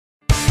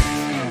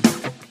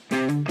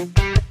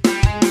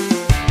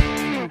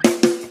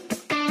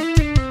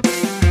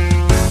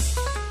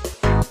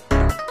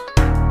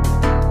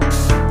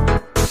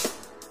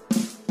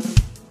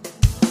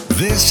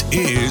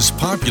is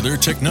Popular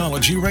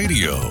Technology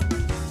Radio,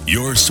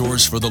 your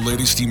source for the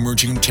latest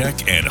emerging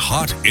tech and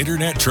hot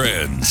internet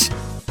trends.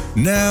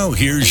 Now,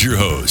 here's your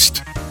host.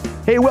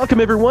 Hey, welcome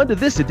everyone to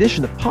this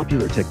edition of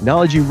Popular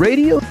Technology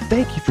Radio.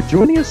 Thank you for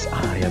joining us.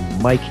 I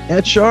am Mike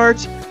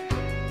Etchart,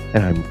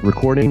 and I'm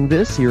recording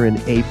this here in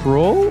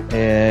April,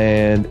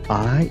 and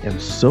I am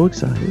so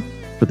excited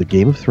for the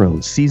Game of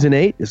Thrones. Season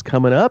 8 is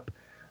coming up.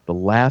 The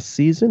last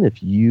season.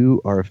 If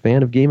you are a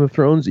fan of Game of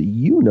Thrones,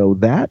 you know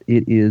that.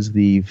 It is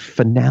the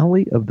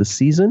finale of the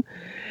season.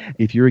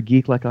 If you're a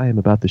geek like I am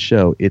about the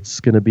show, it's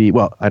going to be,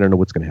 well, I don't know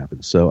what's going to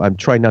happen. So I'm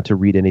trying not to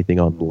read anything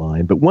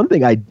online. But one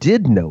thing I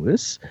did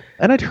notice,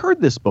 and I'd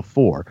heard this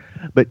before,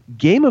 but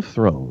Game of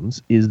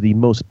Thrones is the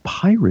most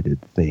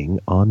pirated thing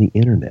on the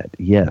internet.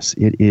 Yes,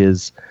 it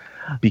is.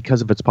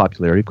 Because of its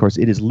popularity, of course,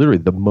 it is literally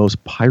the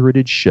most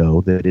pirated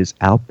show that is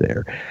out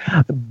there.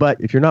 But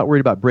if you're not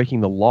worried about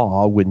breaking the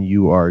law when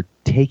you are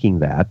taking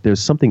that, there's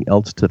something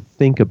else to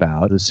think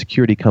about. The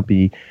security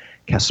company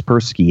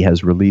Kaspersky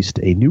has released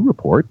a new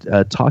report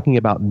talking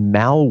about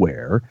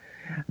malware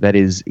that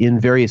is in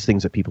various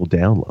things that people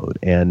download.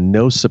 And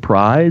no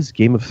surprise,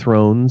 Game of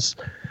Thrones,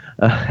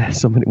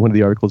 one of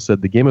the articles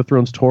said, the Game of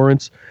Thrones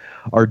torrents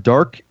are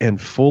dark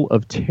and full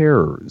of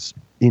terrors.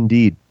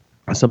 Indeed.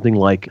 Something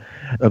like,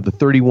 of the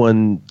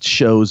 31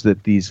 shows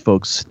that these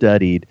folks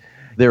studied,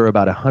 there are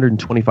about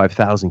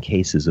 125,000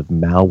 cases of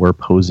malware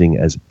posing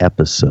as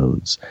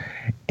episodes.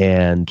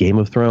 And Game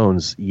of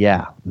Thrones,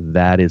 yeah,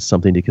 that is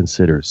something to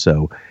consider.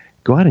 So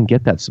go out and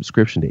get that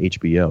subscription to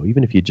HBO,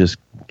 even if you just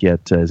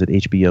get, is it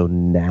HBO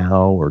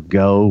Now or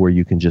Go, where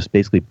you can just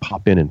basically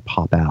pop in and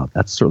pop out.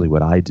 That's certainly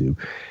what I do.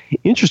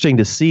 Interesting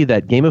to see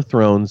that Game of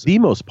Thrones, the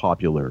most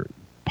popular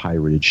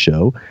pirated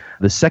show.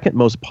 The second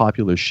most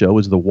popular show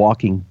is The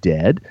Walking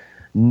Dead.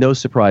 No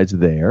surprise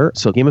there.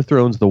 So Game of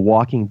Thrones, The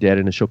Walking Dead,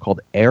 and a show called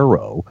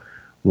Arrow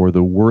were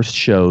the worst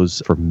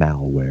shows for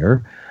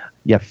malware.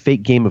 Yeah,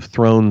 fake Game of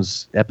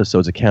Thrones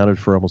episodes accounted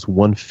for almost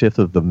 1/5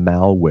 of the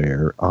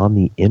malware on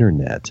the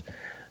internet.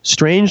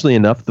 Strangely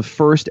enough, the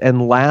first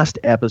and last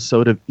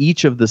episode of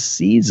each of the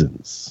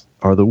seasons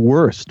are the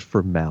worst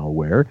for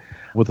malware,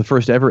 with the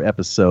first ever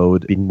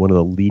episode being one of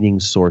the leading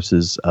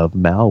sources of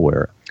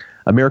malware.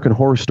 American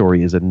Horror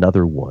Story is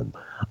another one.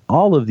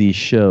 All of these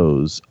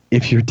shows,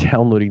 if you're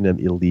downloading them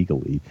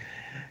illegally,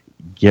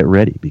 get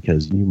ready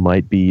because you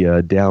might be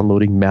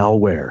downloading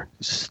malware.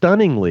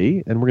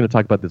 Stunningly, and we're going to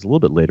talk about this a little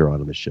bit later on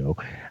in the show,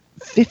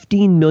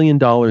 $15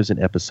 million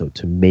an episode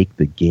to make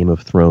the Game of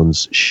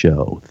Thrones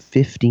show.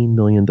 $15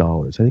 million.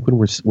 I think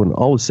when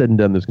all is said and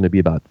done, there's going to be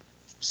about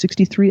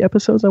 63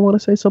 episodes, I want to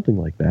say, something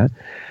like that.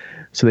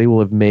 So they will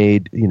have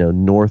made,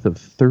 north of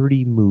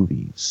 30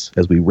 movies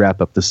as we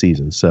wrap up the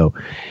season. So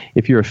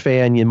if you're a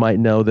fan, you might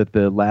know that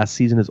the last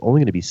season is only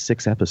going to be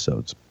 6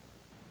 episodes.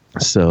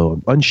 So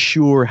I'm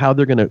unsure how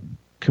they're going to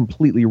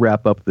completely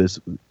wrap up this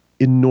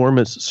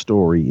enormous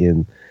story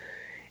in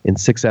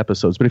 6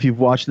 episodes. But if you've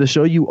watched the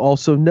show, you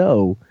also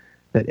know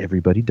that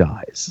everybody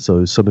dies.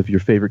 So some of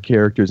your favorite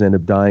characters end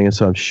up dying, and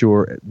so I'm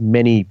sure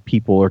many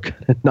people are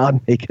going to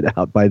not make it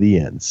out by the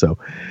end. So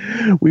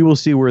we will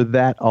see where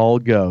that all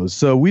goes.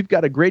 So we've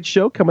got a great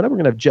show coming up. We're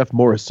going to have Jeff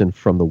Morrison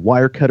from The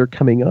Wirecutter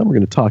coming on. We're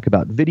going to talk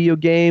about video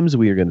games.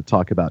 We are going to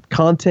talk about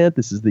content.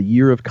 This is the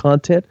year of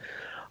content.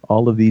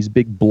 All of these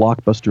big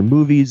blockbuster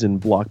movies and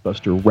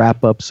blockbuster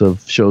wrap-ups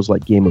of shows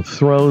like Game of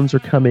Thrones are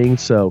coming.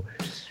 So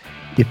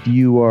if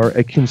you are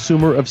a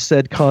consumer of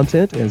said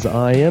content, as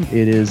I am,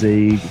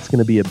 it's going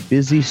to be a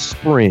busy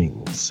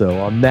spring. So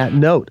on that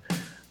note,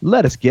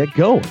 let us get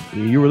going.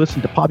 You were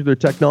listening to Popular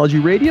Technology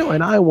Radio,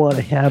 and I want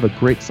to have a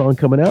great song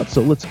coming out.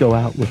 So let's go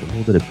out with a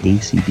little bit of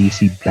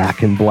AC/DC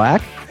Back in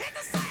Black.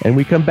 And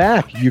we come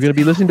back. You're going to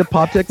be listening to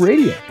Pop Tech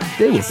Radio.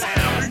 Stay with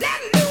us.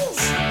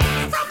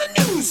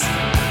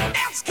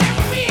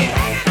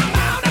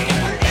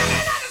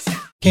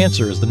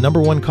 Cancer is the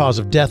 #1 cause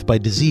of death by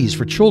disease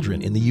for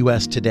children in the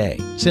U.S. today.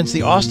 Since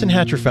the Austin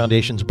Hatcher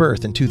Foundation's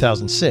birth in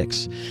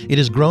 2006, it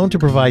has grown to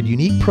provide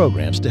unique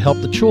programs to help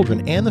the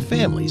children and the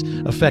families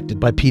affected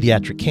by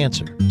pediatric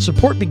cancer.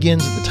 Support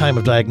begins at the time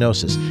of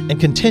diagnosis and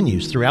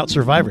continues throughout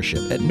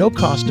survivorship at no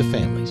cost to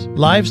families.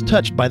 Lives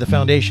touched by the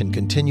foundation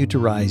continue to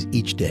rise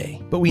each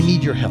day, but we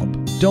need your help.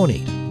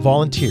 Donate,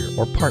 volunteer,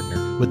 or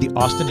partner with the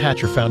Austin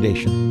Hatcher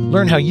Foundation.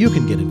 Learn how you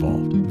can get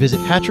involved. Visit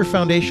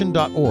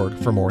hatcherfoundation.org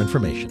for more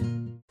information.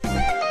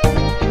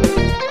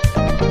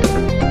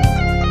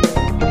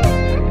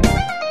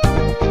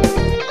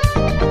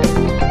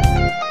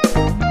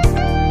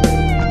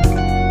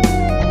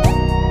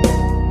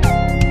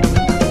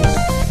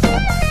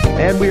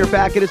 And we are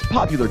back. It is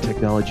Popular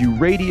Technology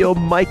Radio.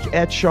 Mike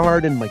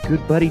Etchart and my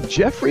good buddy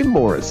Jeffrey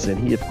Morrison.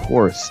 He, of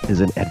course, is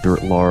an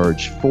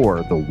editor-at-large for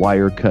The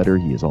Wirecutter.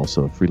 He is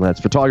also a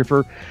freelance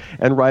photographer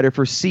and writer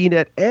for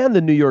CNET and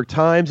the New York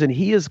Times. And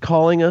he is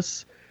calling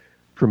us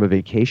from a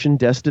vacation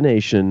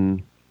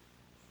destination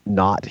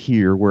not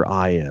here where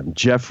I am.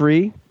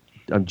 Jeffrey,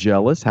 I'm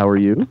jealous. How are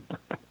you?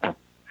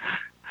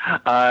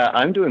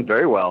 I'm doing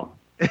very well.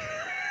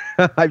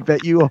 I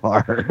bet you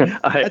are.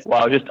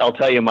 I'll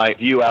tell you, my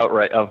view out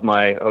of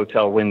my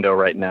hotel window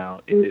right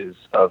now is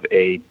of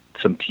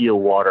some teal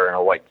water and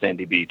a white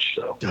sandy beach.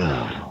 So,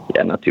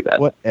 yeah, not too bad.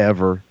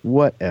 Whatever.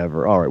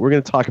 All right, we're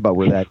going to talk about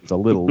where that is a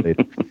little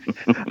later,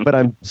 but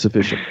I'm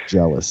sufficiently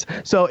jealous.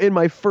 So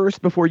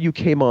before you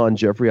came on,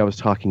 Jeffrey, I was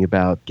talking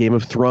about Game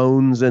of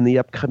Thrones and the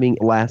upcoming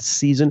last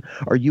season.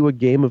 Are you a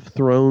Game of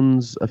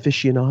Thrones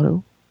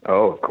aficionado?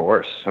 Oh, of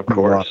course.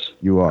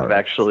 You are. I've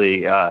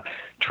actually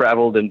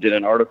traveled and did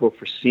an article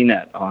for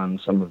CNET on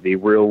some of the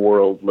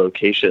real-world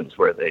locations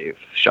where they've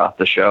shot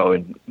the show,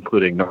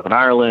 including Northern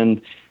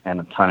Ireland and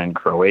a ton in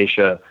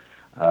Croatia.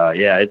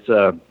 It's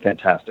a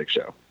fantastic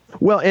show.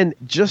 Well, and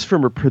just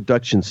from a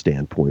production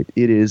standpoint,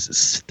 it is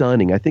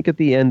stunning. I think at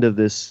the end of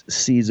this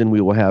season, we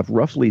will have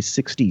roughly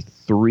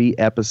 63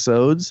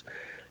 episodes.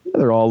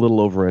 They're all a little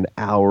over an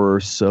hour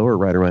or so, or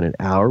right around an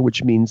hour,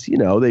 which means,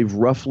 they've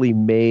roughly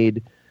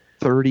made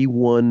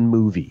 31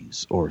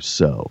 movies or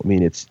so. I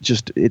mean, it's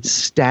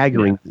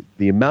staggering,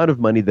 the amount of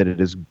money that it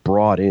has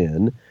brought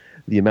in,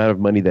 the amount of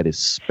money that is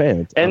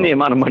spent, and the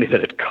amount of money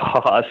that it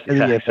costs, and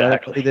the amount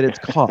of money that it's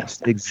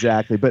cost.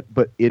 Exactly.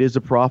 But it is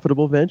a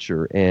profitable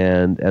venture,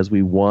 and as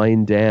we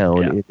wind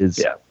down, it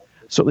is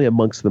certainly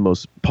amongst the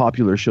most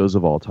popular shows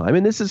of all time.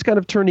 And this is kind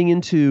of turning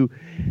into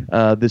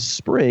this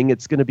spring.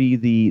 It's going to be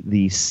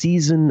the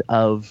season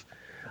of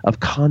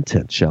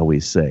content, shall we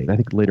say. I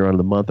think later on in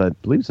the month, I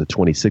believe it's the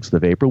 26th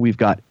of April, we've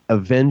got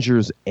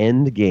Avengers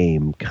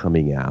Endgame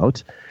coming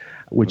out,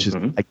 which is,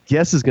 I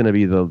guess, is going to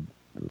be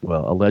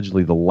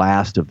allegedly the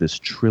last of this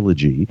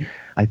trilogy.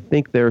 I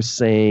think they're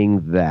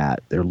saying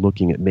that they're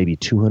looking at maybe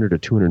 $200 to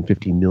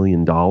 $250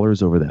 million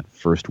over that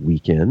first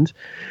weekend.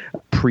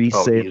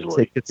 Pre-sale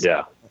tickets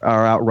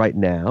are out right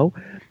now.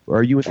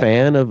 Are you a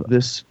fan of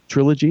this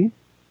trilogy?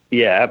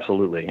 Yeah,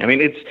 absolutely. I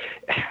mean,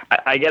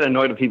 I get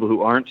annoyed with people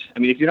who aren't. I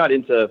mean, if you're not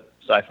into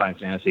sci-fi and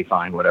fantasy,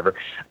 fine, whatever.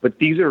 But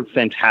these are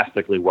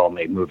fantastically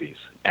well-made movies,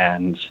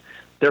 and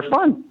they're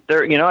fun.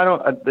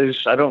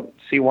 I don't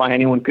see why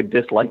anyone could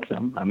dislike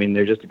them. I mean,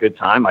 they're just a good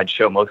time. I'd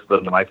show most of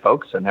them to my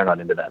folks, and they're not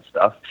into that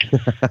stuff.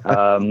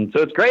 So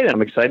it's great, and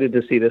I'm excited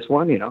to see this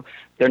one.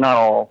 They're not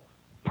all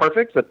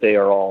perfect, but they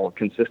are all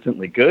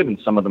consistently good, and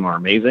some of them are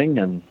amazing.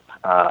 And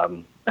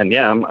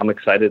I'm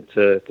excited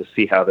to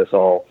see how this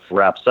all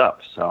wraps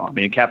up. So, I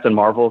mean, Captain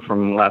Marvel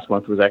from last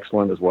month was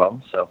excellent as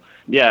well. So,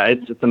 yeah,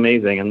 it's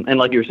amazing. And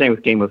like you were saying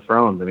with Game of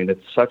Thrones, I mean,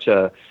 it's such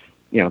a,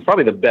 it's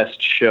probably the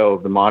best show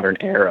of the modern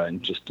era,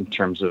 and just in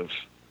terms of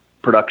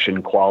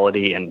production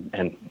quality and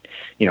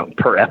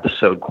per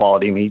episode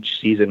quality. I mean,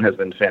 each season has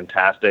been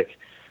fantastic.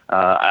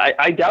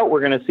 I doubt we're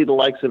going to see the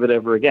likes of it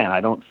ever again.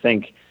 I don't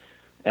think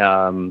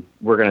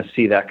we're going to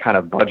see that kind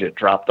of budget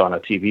dropped on a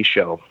TV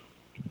show,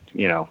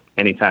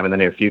 anytime in the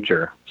near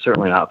future.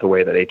 Certainly not the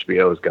way that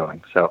HBO is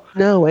going. So,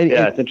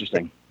 it's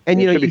interesting. And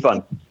it could be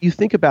fun. You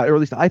think about, or at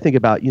least I think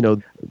about,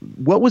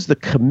 what was the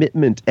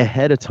commitment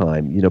ahead of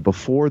time,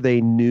 before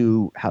they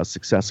knew how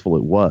successful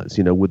it was?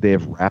 Would they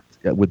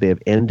have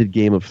ended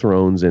Game of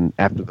Thrones and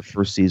after the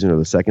first season or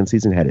the second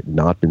season had it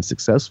not been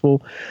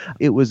successful?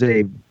 It was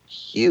a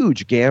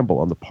huge gamble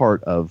on the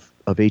part of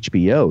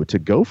HBO to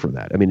go for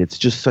that. I mean, it's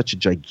just such a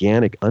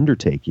gigantic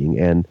undertaking,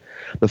 and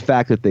the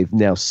fact that they've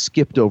now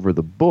skipped over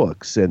the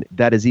books, and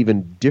that is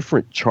even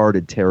different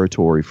charted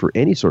territory for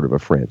any sort of a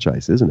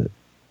franchise, isn't it?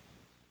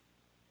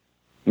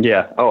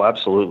 Yeah. Oh,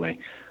 absolutely.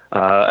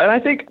 And I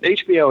think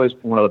HBO is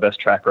one of the best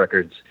track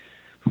records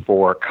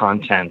for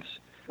content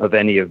of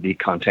any of the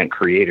content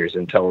creators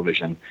in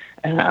television.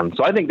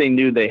 So I think they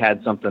knew they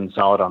had something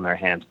solid on their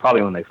hands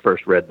probably when they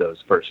first read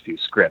those first few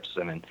scripts.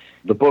 I mean,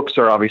 the books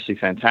are obviously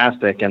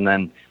fantastic, and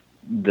then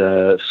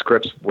the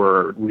scripts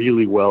were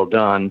really well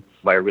done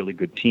by a really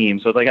good team.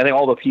 So I think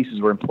all the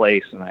pieces were in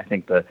place, and I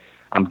think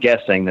I'm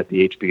guessing that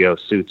the HBO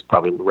suits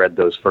probably read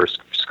those first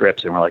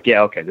scripts and were like,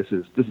 yeah, okay, this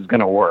is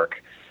going to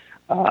work.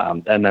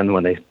 And then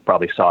when they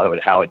probably saw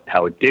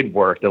how it did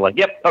work, they're like,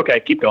 yep, okay,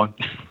 keep going.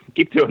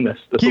 Keep doing this.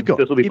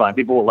 This will be fine.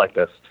 People will like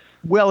this.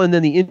 Well, and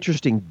then the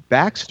interesting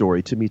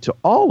backstory to me to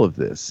all of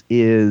this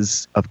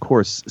is, of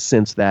course,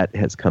 since that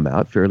has come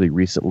out fairly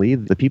recently,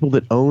 the people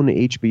that own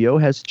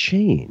HBO has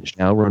changed,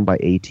 now run by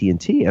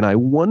AT&T. And I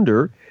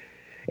wonder,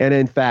 and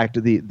in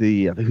fact,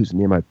 the whose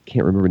name I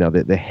can't remember now,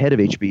 the head of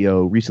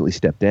HBO recently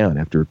stepped down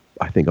after,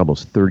 I think,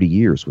 almost 30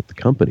 years with the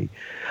company.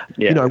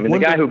 Yeah, the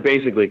guy who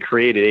basically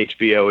created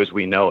HBO as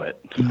we know it.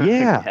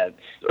 Yeah.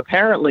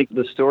 Apparently,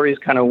 the stories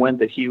kind of went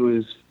that he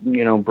was,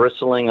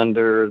 bristling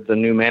under the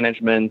new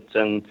management.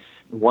 And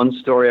one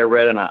story I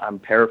read, and I'm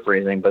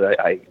paraphrasing, but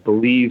I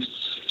believe,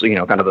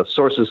 kind of the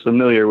sources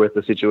familiar with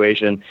the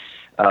situation,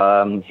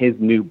 his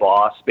new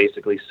boss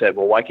basically said,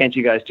 well, why can't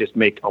you guys just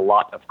make a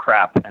lot of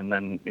crap and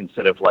then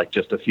instead of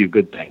just a few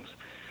good things?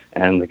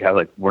 And the guy's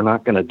like, we're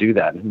not going to do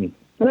that.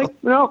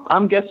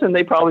 I'm guessing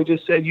they probably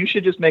just said, you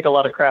should just make a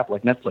lot of crap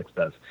like Netflix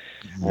does.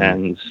 Mm-hmm.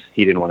 And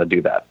he didn't want to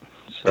do that.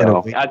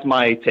 So that's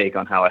my take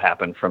on how it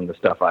happened from the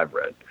stuff I've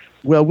read.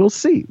 Well, we'll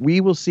see. We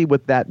will see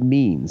what that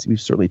means. We've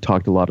certainly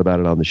talked a lot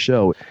about it on the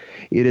show.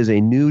 It is a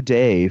new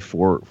day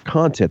for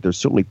content. There's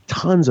certainly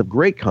tons of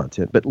great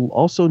content, but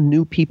also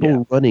new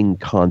people running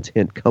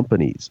content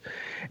companies,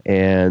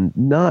 and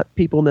not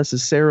people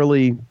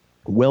necessarily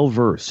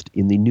well-versed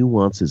in the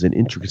nuances and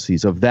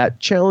intricacies of that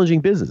challenging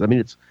business. I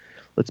mean,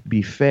 let's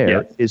be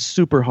fair, it's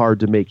super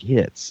hard to make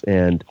hits.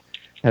 And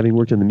having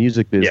worked in the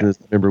music business,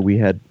 remember we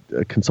had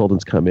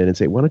consultants come in and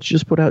say, why don't you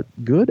just put out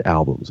good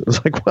albums? It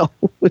was like, well,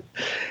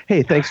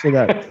 hey, thanks for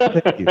that.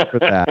 Thank you for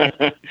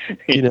that.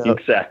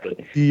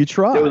 Exactly. You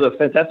try. There was a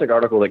fantastic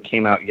article that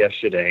came out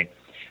yesterday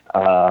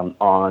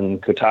on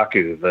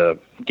Kotaku, the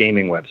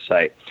gaming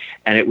website.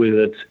 And it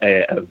was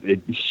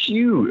a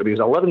huge, it was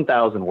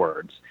 11,000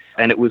 words.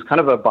 And it was kind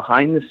of a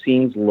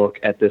behind-the-scenes look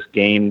at this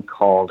game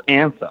called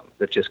Anthem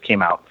that just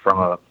came out from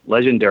a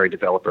legendary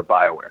developer,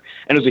 BioWare.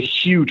 And it was a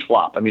huge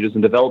flop. I mean, it was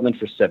in development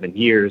for 7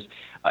 years,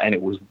 and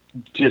it was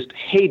just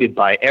hated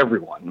by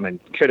everyone. I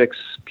mean, critics,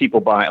 people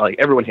buying, like,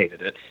 everyone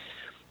hated it.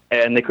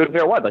 And they couldn't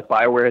figure out why. Like,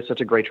 BioWare has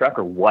such a great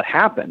tracker. What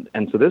happened?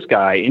 And so this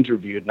guy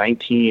interviewed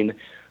 19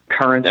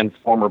 current and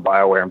former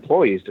BioWare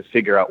employees to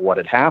figure out what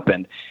had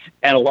happened.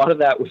 And a lot of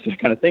that was the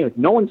kind of thing. Like,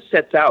 no one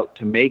sets out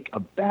to make a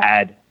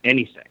bad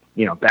anything.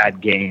 Bad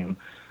game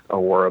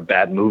or a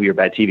bad movie or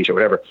bad TV show,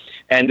 whatever.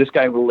 And this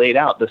guy laid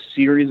out the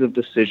series of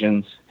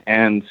decisions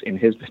and, in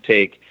his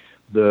take,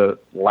 the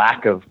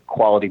lack of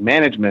quality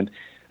management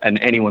and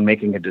anyone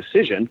making a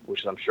decision,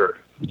 which I'm sure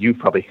you've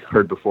probably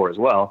heard before as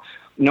well.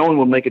 No one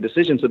will make a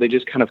decision, so they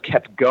just kind of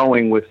kept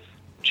going with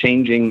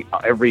changing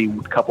every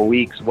couple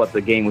weeks what the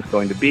game was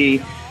going to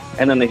be.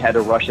 And then they had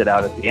to rush it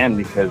out at the end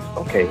because,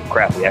 okay,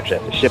 crap, we actually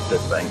have to ship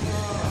this thing.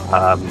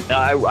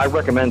 I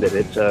recommend it.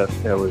 It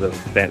was a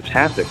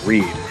fantastic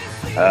read,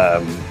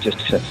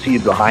 just to see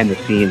behind the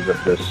scenes of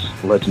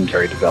this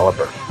legendary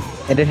developer.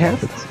 And it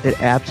happens.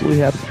 It absolutely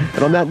happens.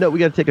 And on that note, we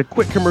got to take a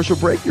quick commercial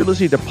break. You're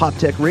listening to Pop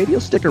Tech Radio.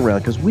 Stick around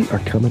because we are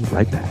coming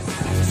right back.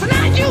 So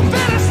now you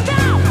better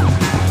stop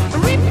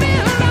and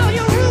rebuild all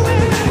your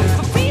ruins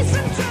for peace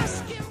and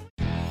trust.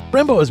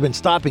 Brembo has been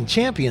stopping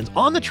champions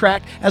on the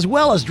track as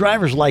well as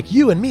drivers like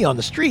you and me on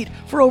the street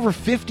for over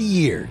 50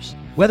 years.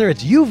 Whether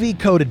it's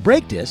UV-coated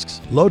brake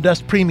discs,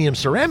 low-dust premium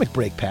ceramic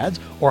brake pads,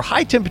 or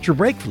high-temperature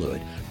brake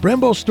fluid,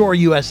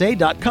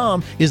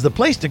 BremboStoreUSA.com is the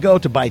place to go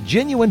to buy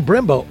genuine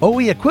Brembo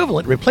OE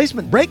equivalent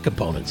replacement brake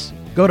components.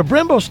 Go to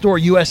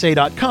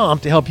BremboStoreUSA.com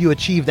to help you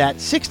achieve that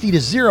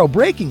 60-0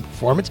 braking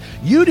performance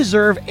you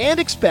deserve and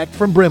expect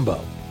from Brembo.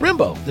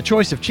 Brembo, the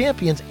choice of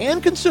champions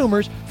and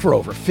consumers for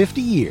over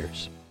 50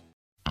 years.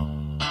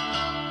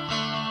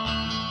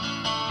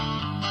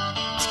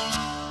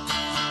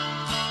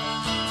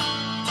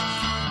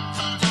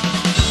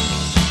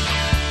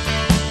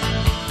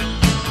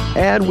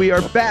 And we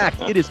are back.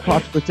 It is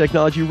Popular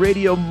Technology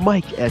Radio.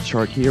 Mike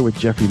Etchart here with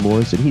Jeffrey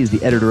Morrison. He is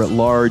the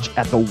editor-at-large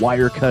at The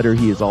Wirecutter.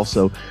 He is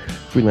also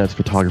freelance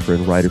photographer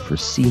and writer for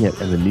CNET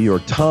and the New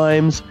York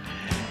Times.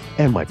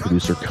 And my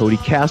producer, Cody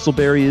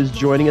Castleberry, is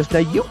joining us. Now,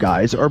 you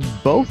guys are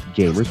both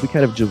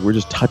gamers. We're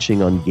just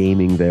touching on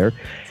gaming there.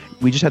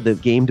 We just had the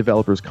Game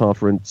Developers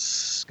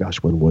Conference,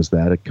 when was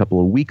that? A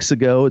couple of weeks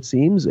ago, it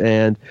seems.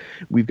 And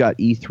we've got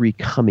E3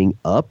 coming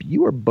up.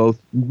 You are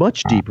both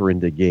much deeper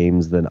into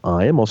games than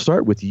I am. I'll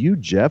start with you,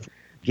 Jeff.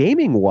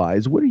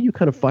 Gaming-wise, what are you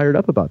kind of fired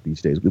up about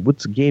these days?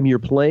 What's a game you're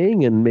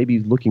playing and maybe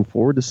looking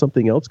forward to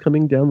something else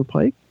coming down the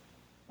pike?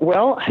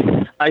 Well,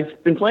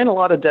 I've been playing a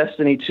lot of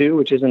Destiny 2,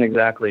 which isn't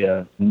exactly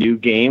a new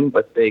game,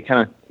 but they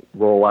kind of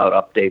roll out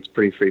updates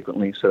pretty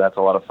frequently, so that's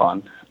a lot of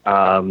fun.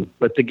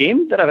 But the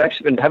game that I've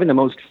actually been having the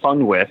most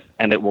fun with,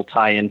 and it will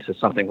tie into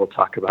something we'll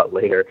talk about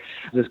later,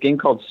 is this game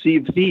called Sea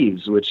of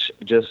Thieves, which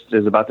just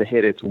is about to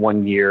hit its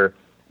 1-year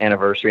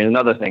anniversary. And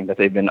another thing that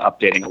they've been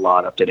updating a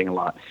lot.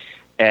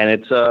 And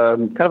it's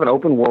kind of an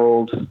open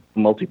world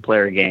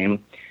multiplayer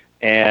game,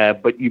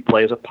 but you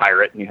play as a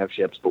pirate and you have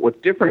ships. But what's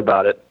different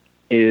about it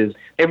is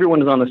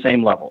everyone is on the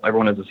same level.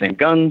 Everyone has the same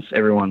guns.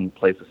 Everyone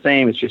plays the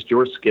same. It's just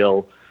your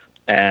skill.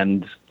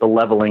 And the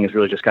leveling is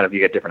really just kind of, you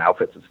get different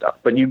outfits and stuff.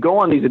 But you go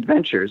on these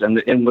adventures,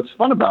 and what's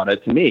fun about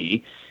it to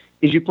me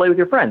is you play with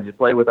your friends. You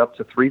play with up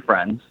to 3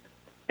 friends,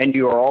 and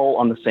you are all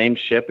on the same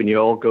ship, and you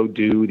all go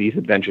do these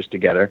adventures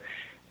together.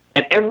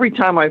 And every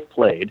time I've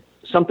played,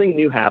 something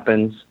new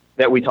happens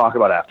that we talk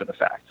about after the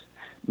fact.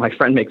 My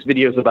friend makes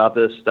videos about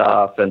this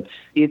stuff, and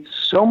it's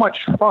so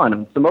much fun.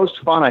 It's the most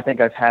fun I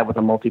think I've had with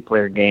a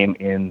multiplayer game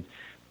in,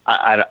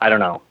 I don't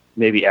know,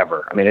 maybe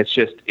ever. I mean, it's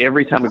just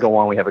every time we go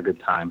on, we have a good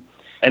time.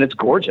 And it's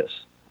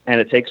gorgeous. And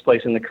it takes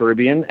place in the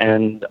Caribbean,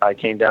 and I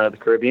came down to the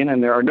Caribbean,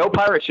 and there are no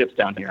pirate ships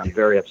down here. I'm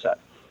very upset.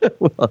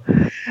 Well,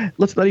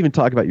 let's not even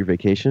talk about your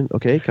vacation,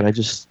 okay? Can I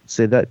just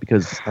say that?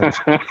 Because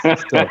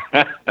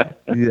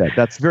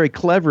that's very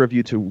clever of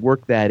you to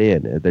work that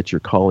in, that you're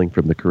calling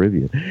from the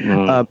Caribbean.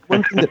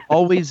 One thing that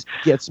always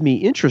gets me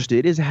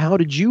interested is, how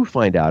did you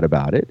find out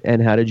about it,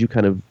 and how did you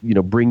kind of,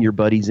 bring your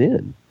buddies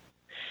in?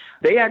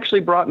 They actually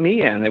brought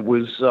me in. It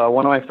was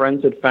one of my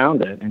friends had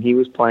found it, and he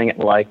was playing it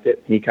and liked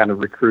it. He kind of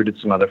recruited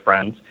some other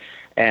friends,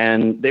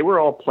 And they were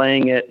all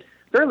playing it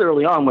fairly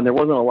early on when there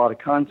wasn't a lot of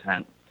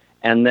content.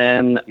 And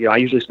then, I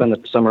usually spend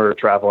the summer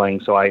traveling,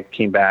 so I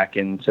came back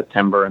in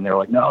September, and they were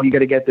like, no, you got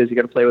to get this, you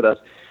got to play with us.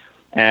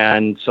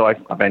 And so I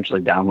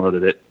eventually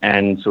downloaded it,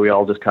 and so we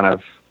all just kind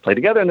of play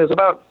together, and there's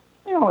about,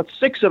 it's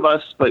 6 of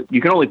us, but you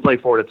can only play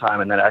 4 at a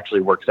time, and that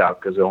actually works out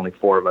because only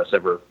 4 of us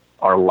ever,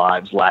 our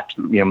lives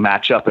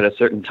match up at a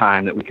certain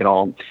time that we can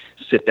all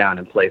sit down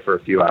and play for a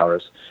few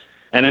hours.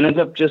 And it ends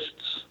up just,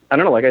 I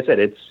don't know, like I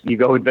said, you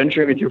go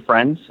adventuring with your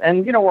friends,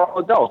 and, we're all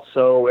adults,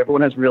 so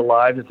everyone has real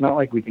lives. It's not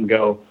like we can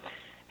go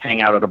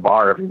hang out at a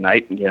bar every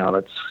night.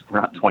 We're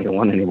not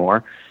 21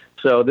 anymore.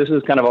 So this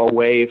is kind of a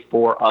way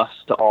for us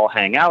to all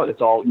hang out.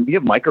 We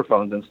have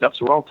microphones and stuff,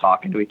 so we're all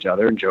talking to each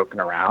other and joking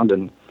around.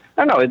 And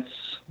I don't know,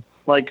 it's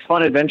like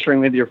fun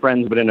adventuring with your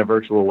friends, but in a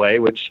virtual way,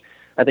 which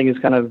I think is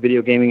kind of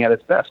video gaming at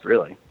its best,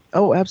 really.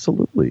 Oh,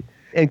 absolutely.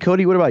 And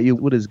Cody, what about you?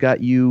 What has got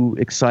you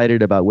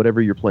excited about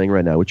whatever you're playing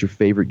right now? What's your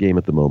favorite game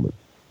at the moment?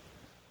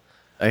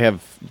 I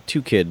have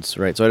 2 kids,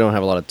 right? So I don't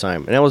have a lot of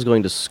time. And I was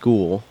going to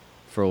school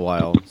for a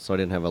while, so I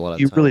didn't have a lot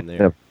of time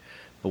there.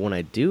 But when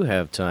I do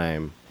have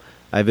time,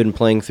 I've been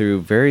playing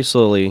through very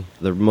slowly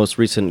the most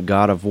recent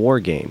God of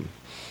War game.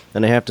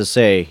 And I have to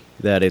say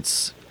that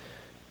it's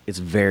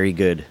very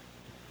good.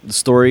 The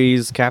story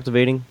is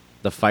captivating.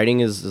 The fighting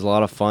is a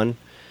lot of fun.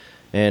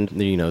 And,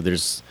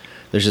 there's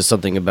just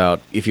something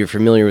about, if you're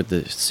familiar with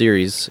the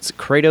series, it's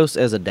Kratos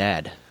as a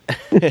dad.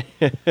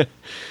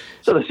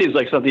 So this seems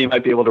like something you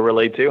might be able to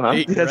relate to, huh?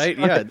 Right?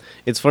 Yeah.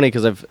 It's funny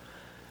because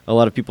a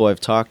lot of people I've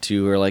talked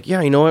to are like,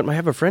 yeah, you know what? I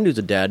have a friend who's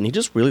a dad, and he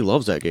just really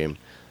loves that game.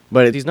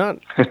 But he's not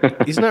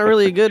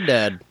really a good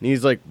dad.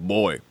 He's like,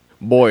 boy,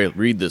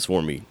 read this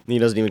for me. He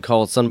doesn't even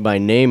call his son by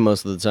name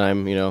most of the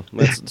time.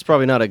 It's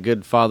probably not a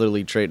good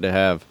fatherly trait to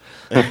have.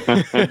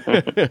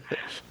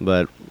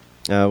 But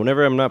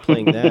whenever I'm not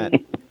playing that,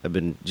 I've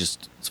been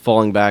just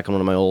falling back on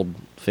one of my old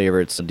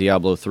favorites,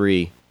 Diablo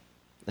 3.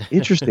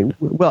 Interesting.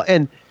 Well,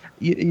 and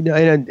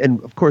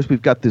and of course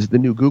we've got the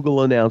new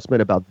Google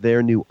announcement about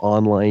their new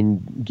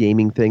online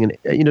gaming thing.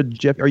 And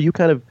Jeff, are you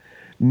kind of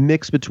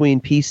mixed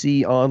between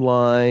PC,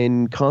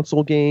 online,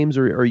 console games,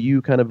 or are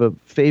you kind of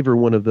favor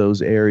one of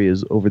those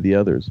areas over the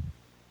others?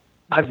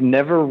 I've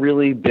never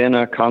really been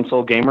a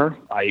console gamer.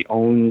 I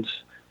owned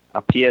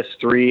a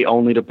PS3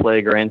 only to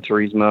play Gran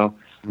Turismo.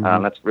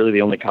 That's really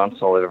the only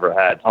console I've ever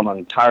had. I'm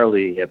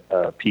entirely a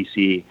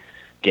PC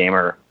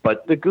gamer.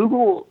 But the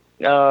Google,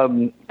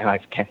 and I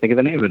can't think of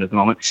the name of it at the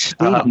moment,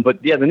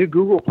 but yeah, the new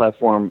Google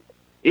platform,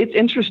 it's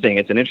interesting.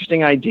 It's an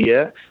interesting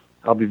idea.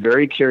 I'll be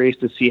very curious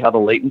to see how the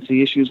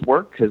latency issues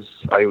work, because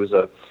I was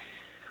a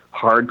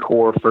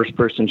hardcore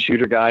first-person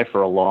shooter guy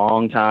for a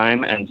long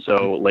time, and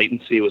so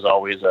latency was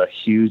always a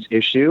huge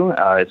issue.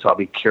 So I'll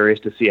be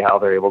curious to see how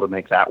they're able to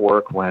make that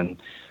work when,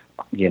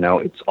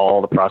 it's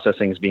all the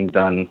processing is being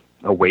done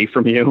away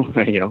from you.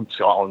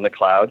 It's all in the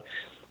cloud.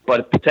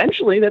 But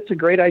potentially that's a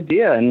great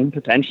idea, and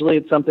potentially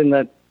it's something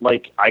that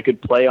I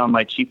could play on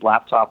my cheap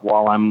laptop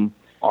while I'm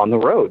on the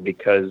road,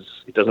 because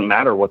it doesn't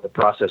matter what the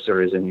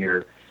processor is in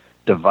your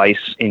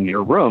device in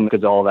your room,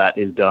 because all that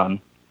is done,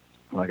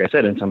 like I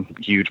said, in some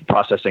huge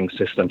processing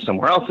system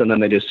somewhere else, and then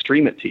they just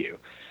stream it to you.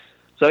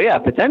 So yeah,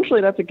 potentially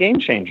that's a game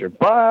changer,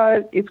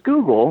 but it's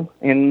Google,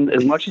 and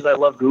as much as I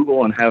love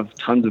Google and have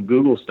tons of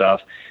Google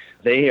stuff,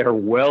 they are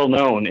well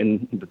known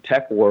in the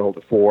tech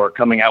world for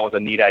coming out with a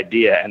neat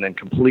idea and then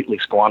completely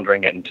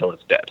squandering it until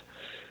it's dead.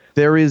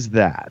 There is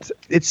that.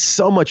 It's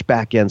so much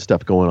back-end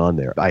stuff going on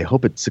there. I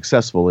hope it's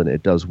successful and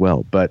it does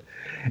well, but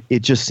it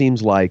just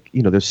seems like,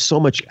 there's so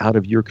much out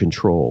of your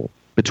control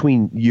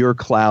between your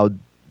cloud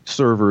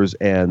servers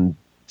and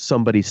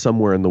somebody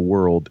somewhere in the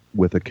world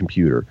with a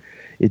computer.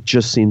 It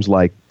just seems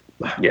like,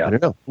 I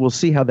don't know. We'll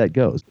see how that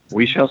goes.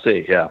 We shall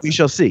see, yeah. We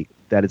shall see.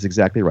 That is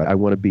exactly right. I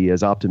want to be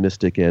as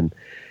optimistic and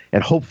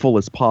hopeful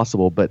as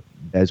possible, but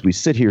as we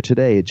sit here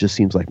today, it just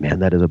seems like, man,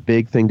 that is a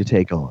big thing to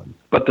take on.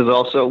 But there's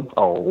also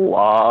a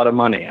lot of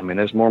money. I mean,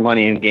 there's more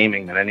money in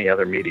gaming than any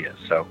other media.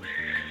 So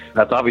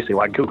that's obviously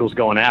why Google's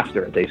going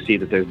after it. They see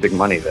that there's big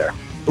money there.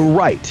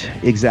 Right,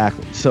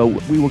 exactly. So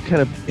we will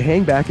kind of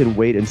hang back and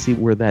wait and see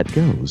where that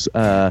goes.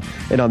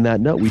 And on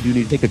that note, we do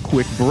need to take a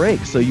quick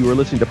break. So you are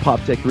listening to Pop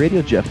Tech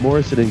Radio, Jeff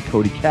Morrison and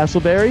Cody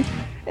Castleberry.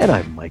 And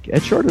I'm Mike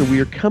Etchart, and we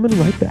are coming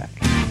right back.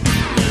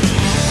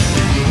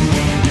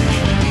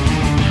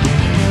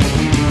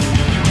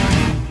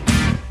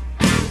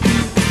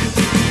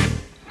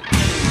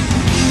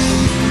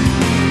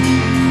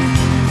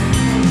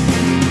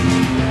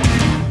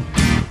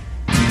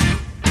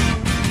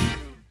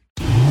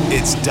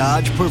 It's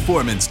Dodge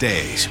Performance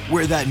Days,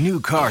 where that new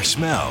car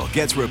smell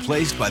gets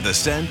replaced by the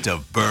scent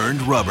of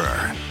burned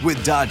rubber.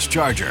 With Dodge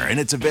Charger and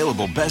its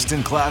available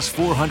best-in-class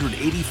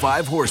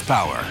 485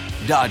 horsepower.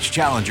 Dodge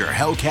Challenger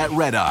Hellcat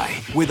Redeye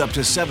with up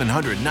to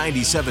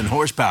 797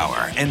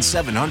 horsepower and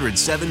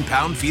 707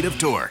 pound-feet of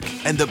torque.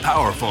 And the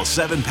powerful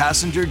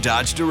 7-passenger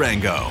Dodge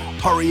Durango.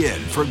 Hurry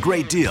in for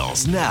great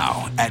deals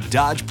now at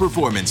Dodge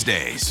Performance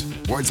Days.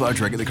 World's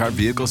large regular car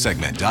vehicle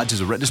segment. Dodge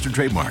is a registered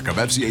trademark of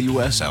FCA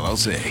US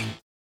LLC.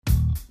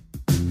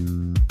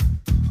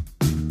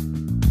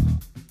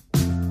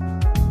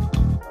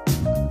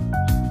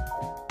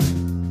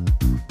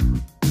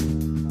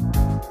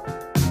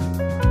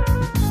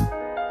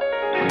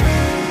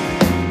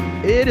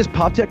 It is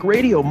Pop Tech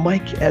Radio.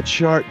 Mike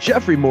Etchart,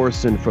 Jeffrey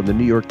Morrison from the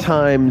New York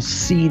Times,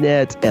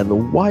 CNET, and the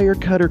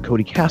Wirecutter.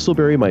 Cody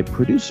Castleberry, my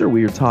producer.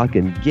 We are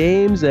talking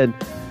games. And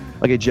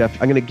okay, Jeff,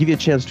 I'm going to give you a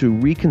chance to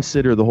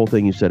reconsider the whole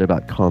thing you said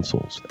about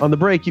consoles. On the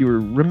break, you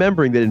were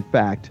remembering that, in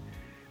fact,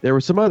 there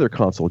were some other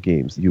console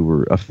games that you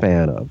were a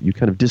fan of. You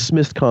kind of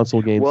dismissed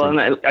console games. Well,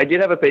 and I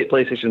did have a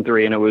PlayStation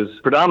 3, and it was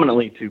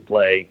predominantly to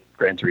play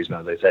Gran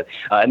Turismo, as I said.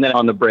 And then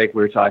on the break,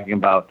 we were talking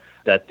about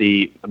that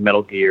the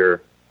Metal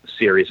Gear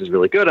series is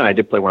really good, and I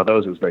did play one of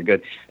those. It was very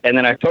good. And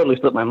then I totally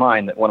split my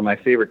mind that one of my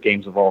favorite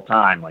games of all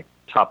time, like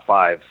top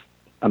 5,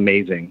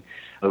 amazing,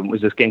 was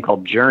this game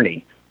called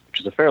Journey, which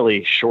is a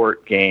fairly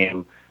short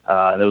game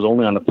that was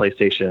only on the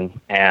PlayStation,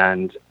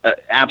 and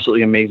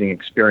absolutely amazing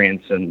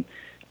experience, and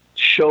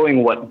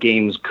showing what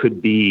games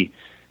could be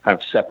kind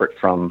of separate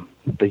from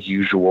the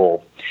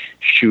usual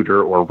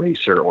shooter or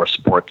racer or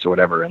sports or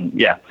whatever. And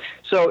yeah,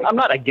 so I'm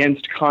not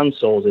against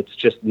consoles. It's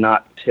just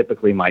not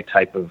typically my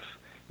type of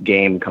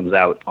game comes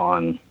out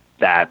on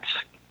that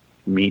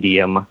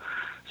medium.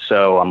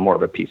 So I'm more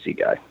of a PC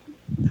guy.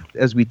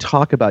 As we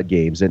talk about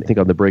games, and I think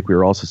on the break we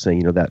were also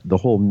saying, that the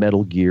whole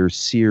Metal Gear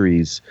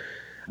series,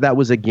 that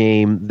was a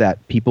game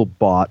that people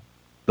bought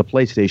the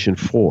PlayStation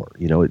for.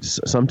 It's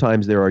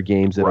sometimes there are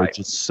games that are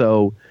just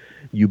so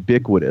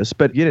ubiquitous.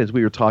 But as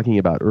we were talking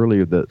about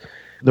earlier,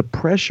 the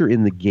pressure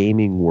in the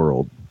gaming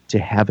world to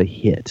have a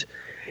hit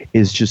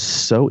is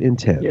just so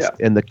intense,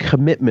 and the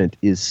commitment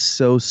is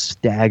so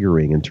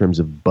staggering in terms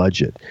of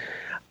budget.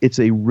 It's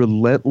a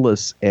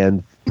relentless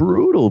and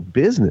brutal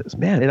business,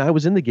 man. And I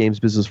was in the games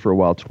business for a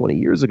while, 20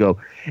 years ago,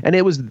 and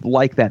it was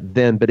like that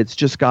then, but it's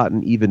just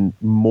gotten even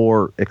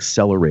more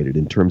accelerated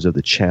in terms of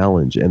the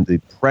challenge and the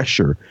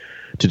pressure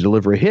to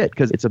deliver a hit,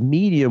 because it's a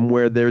medium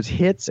where there's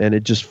hits and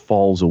it just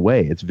falls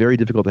away. It's very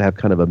difficult to have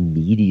kind of a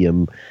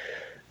medium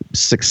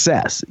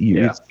success.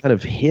 It's kind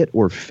of hit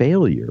or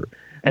failure.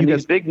 And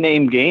these big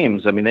name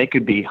games, I mean, they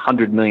could be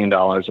 $100 million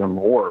or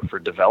more for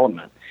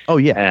development. Oh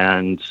yeah,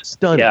 and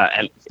stunning.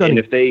 Yeah, and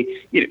if they,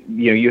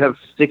 you have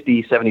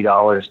 $60,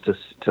 $70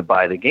 to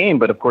buy the game,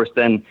 but of course,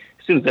 then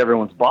as soon as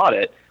everyone's bought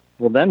it,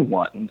 well, then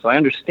what? And so I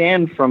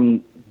understand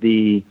from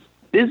the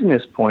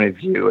business point of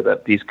view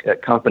that these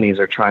companies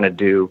are trying to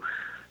do,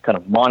 kind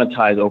of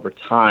monetize over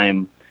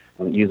time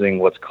using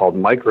what's called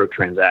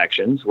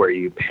microtransactions, where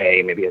you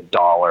pay maybe $1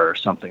 or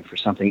something for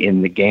something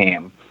in the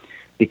game.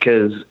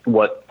 Because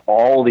what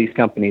all these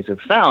companies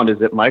have found is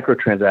that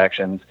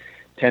microtransactions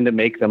tend to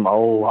make them a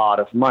lot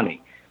of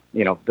money.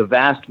 The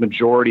vast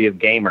majority of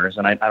gamers,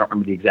 and I don't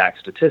remember the exact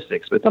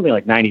statistics, but something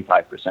like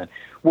 95%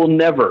 will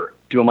never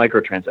do a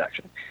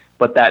microtransaction.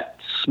 But that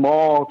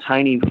small,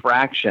 tiny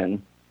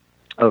fraction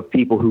of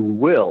people who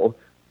will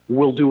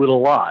do it a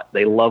lot.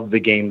 They love the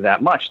game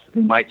that much.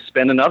 They might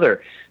spend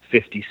another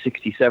 $50,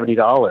 $60,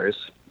 $70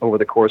 over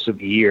the course of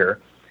a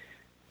year.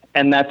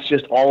 And that's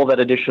just all of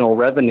that additional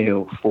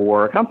revenue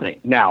for a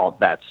company. Now,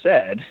 that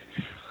said,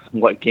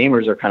 what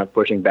gamers are kind of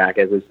pushing back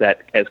is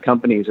that as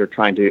companies are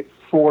trying to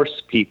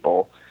force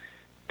people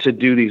to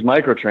do these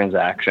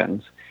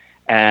microtransactions,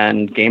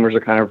 and gamers are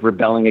kind of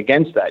rebelling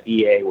against that.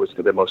 EA was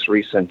the most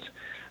recent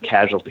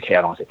casualty.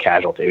 I don't want to say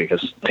casualty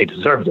because they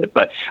deserved it,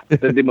 but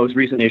the most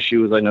recent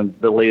issue was in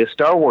the latest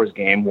Star Wars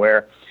game,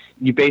 where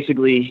you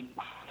basically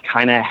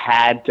kind of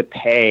had to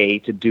pay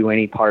to do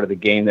any part of the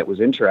game that was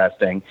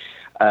interesting.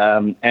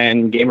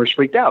 And gamers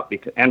freaked out,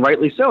 and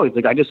rightly so. It's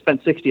like, I just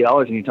spent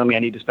 $60 and you tell me I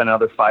need to spend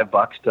another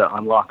 $5 to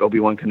unlock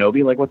Obi-Wan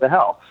Kenobi? Like, what the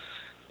hell?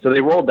 So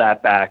they rolled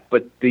that back,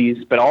 but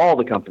all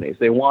the companies,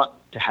 they want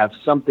to have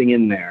something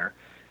in there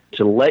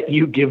to let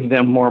you give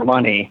them more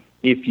money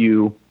if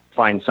you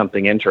find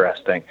something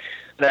interesting.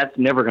 That's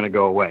never going to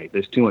go away.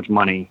 There's too much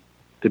money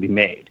to be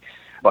made.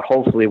 But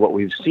hopefully what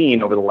we've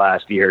seen over the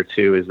last year or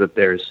two is that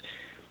there's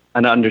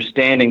an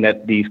understanding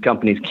that these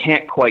companies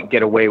can't quite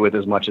get away with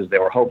as much as they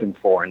were hoping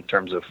for in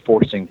terms of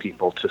forcing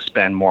people to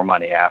spend more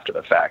money after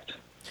the fact.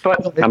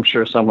 But I'm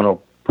sure someone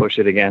will push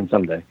it again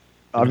someday.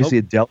 Obviously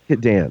a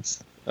delicate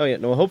dance. Oh yeah,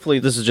 no. Hopefully,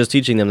 this is just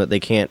teaching them that they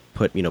can't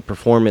put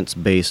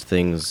performance-based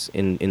things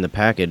in the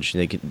package.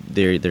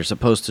 They're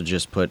supposed to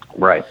just put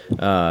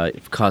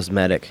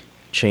cosmetic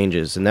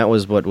changes, and that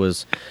was what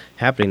was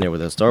happening there with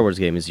the Star Wars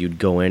game. Is you'd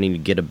go in and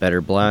you'd get a better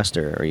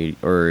blaster,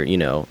 or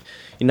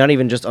not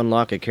even just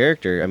unlock a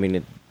character. I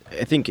mean,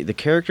 I think the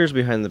characters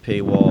behind the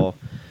paywall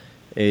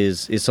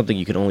is something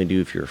you can only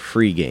do if you're a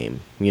free game,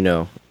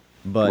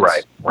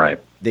 But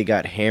they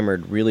got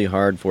hammered really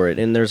hard for it,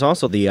 and there's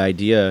also the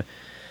idea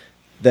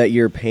that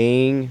you're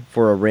paying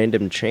for a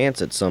random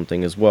chance at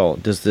something as well.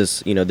 Does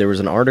this, there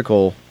was an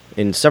article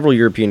in several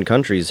European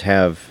countries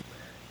have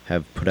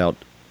put out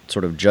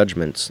sort of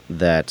judgments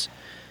that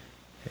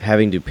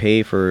having to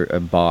pay for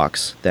a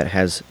box that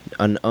has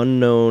an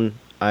unknown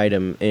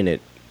item in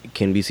it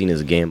can be seen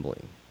as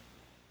gambling.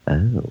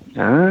 Oh.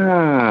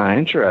 Ah,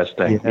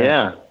 interesting.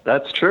 Yeah,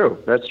 that's true.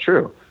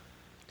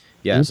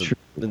 Yeah, so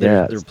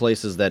there are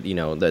places that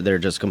that they're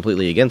just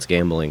completely against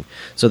gambling,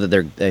 so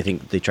that I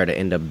think they try to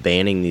end up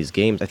banning these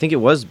games. I think it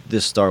was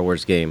this Star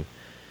Wars game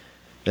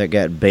that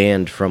got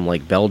banned from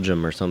like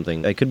Belgium or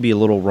something. I could be a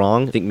little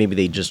wrong. I think maybe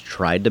they just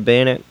tried to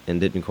ban it and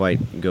didn't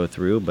quite go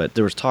through, but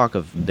there was talk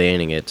of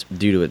banning it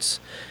due to its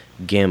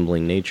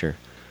gambling nature.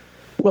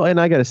 Well,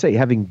 and I got to say,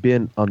 having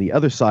been on the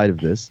other side of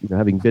this,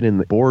 having been in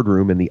the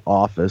boardroom in the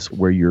office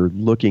where you're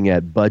looking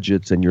at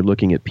budgets and you're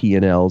looking at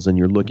P&Ls and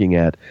you're looking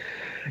at,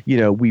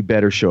 we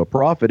better show a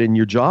profit, and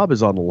your job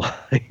is on the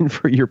line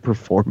for your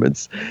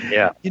performance.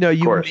 Yeah.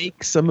 You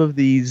make some of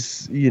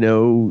these,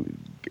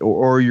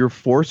 or you're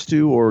forced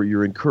to, or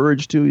you're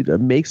encouraged to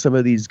make some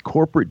of these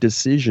corporate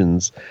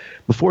decisions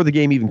before the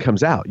game even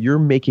comes out. You're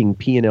making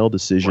P&L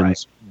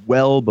decisions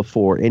well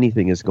before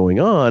anything is going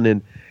on.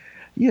 And,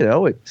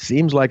 it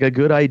seems like a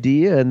good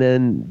idea, and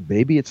then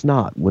maybe it's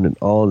not when it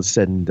all is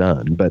said and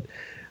done. But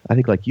I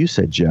think, like you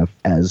said, Jeff,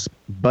 as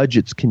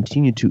budgets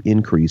continue to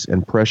increase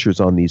and pressures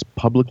on these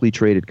publicly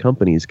traded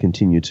companies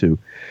continue to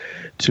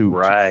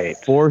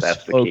force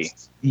that's the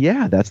folks. Key.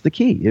 Yeah, that's the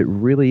key. It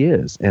really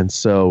is. And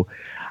so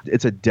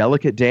it's a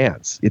delicate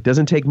dance. It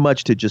doesn't take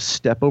much to just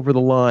step over the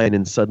line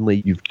and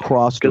suddenly you've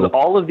crossed. Because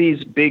all of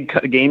these big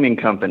gaming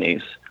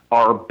companies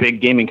are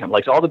big gaming companies.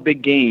 Like all the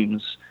big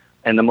games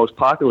and the most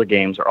popular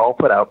games are all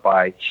put out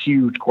by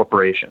huge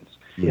corporations.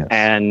 Yes.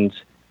 And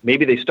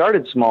maybe they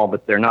started small,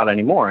 but they're not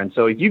anymore. And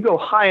so if you go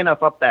high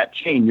enough up that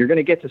chain, you're going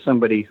to get to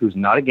somebody who's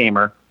not a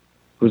gamer,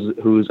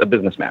 who's a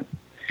businessman.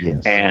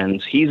 Yes.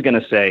 And he's going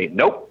to say,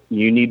 nope,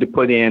 you need to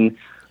put in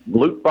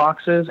loot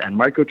boxes and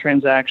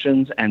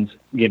microtransactions, and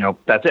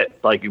that's it.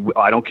 Like,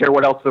 I don't care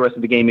what else the rest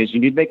of the game is. You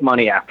need to make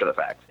money after the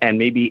fact. And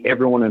maybe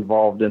everyone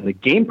involved in the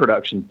game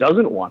production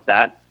doesn't want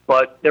that,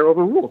 but they're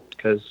overruled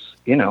because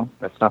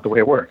that's not the way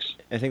it works.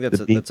 I think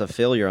that's a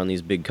failure on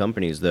these big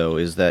companies, though,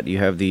 is that you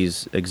have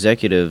these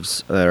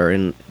executives that are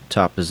in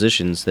top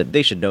positions that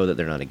they should know that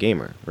they're not a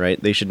gamer, right?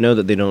 They should know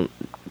that they don't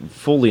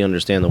fully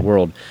understand the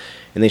world,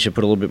 and they should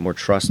put a little bit more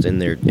trust in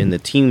the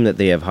team that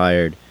they have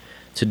hired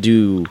to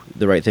do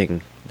the right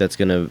thing that's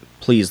going to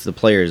please the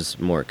players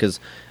more. Because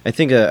I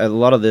think a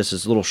lot of this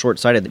is a little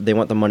short-sighted. They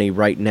want the money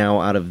right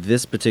now out of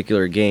this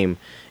particular game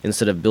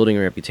instead of building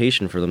a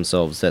reputation for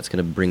themselves that's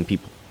going to bring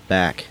people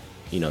back,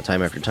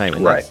 time after time.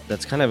 And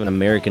that's kind of an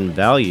American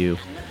value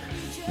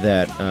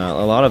that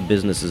a lot of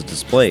businesses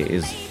display,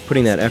 is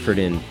putting that effort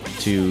in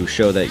to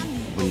show that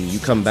when you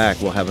come back,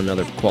 we'll have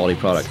another quality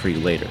product for you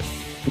later.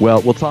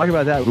 Well, we'll talk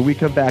about that when we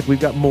come back. We've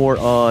got more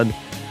on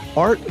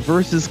art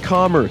versus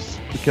commerce,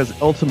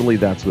 because ultimately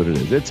that's what it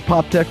is. It's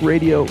Pop Tech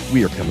Radio.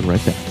 We are coming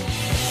right back.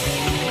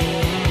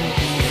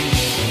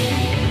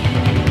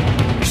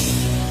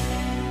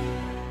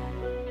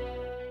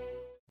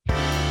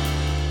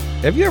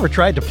 Have you ever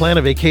tried to plan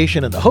a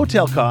vacation and the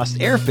hotel costs,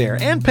 airfare,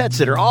 and pet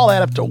sitter all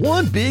add up to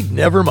one big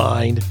never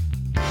mind?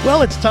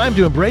 Well, it's time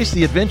to embrace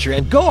the adventure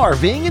and go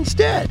RVing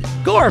instead.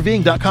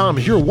 GoRVing.com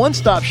is your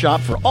one-stop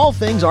shop for all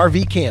things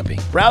RV camping.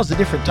 Browse the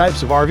different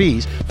types of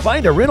RVs,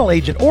 find a rental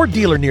agent or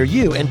dealer near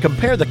you, and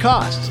compare the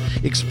costs.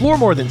 Explore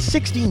more than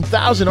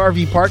 16,000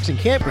 RV parks and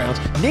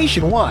campgrounds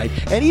nationwide,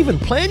 and even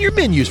plan your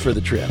menus for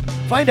the trip.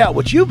 Find out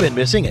what you've been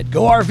missing at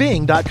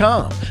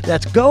GoRVing.com.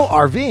 That's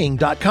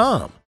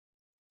GoRVing.com.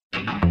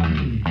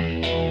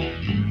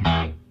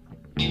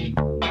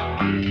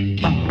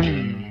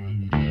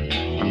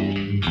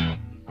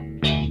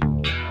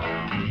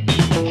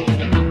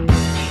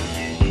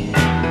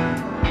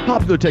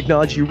 Popular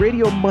Technology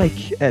Radio, Mike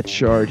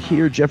Etchart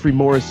here. Jeffrey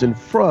Morrison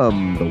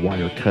from The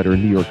Wirecutter,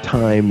 New York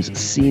Times,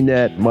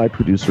 CNET, my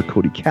producer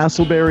Cody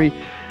Castleberry.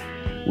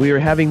 We are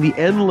having the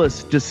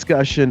endless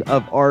discussion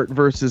of art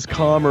versus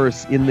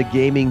commerce in the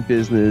gaming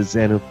business.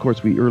 And of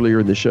course, earlier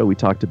in the show, we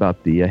talked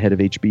about the head of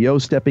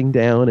HBO stepping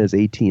down as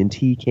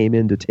AT&T came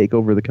in to take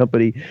over the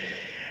company.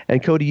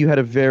 And Cody, you had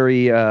a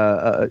very...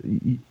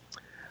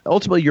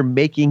 ultimately, you're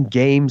making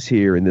games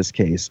here in this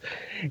case.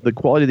 The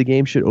quality of the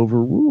game should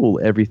overrule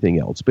everything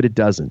else, but it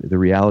doesn't. The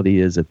reality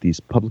is that these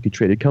publicly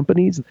traded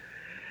companies,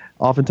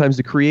 oftentimes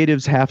the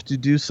creatives have to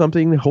do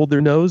something, hold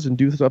their nose, and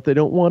do stuff they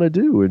don't want to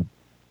do. And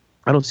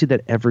I don't see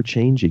that ever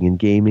changing in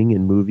gaming,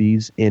 in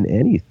movies, in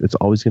anything. It's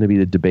always going to be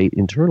the debate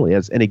internally.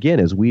 As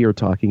we are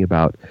talking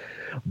about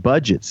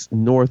budgets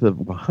north of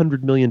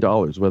 $100 million,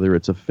 whether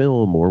it's a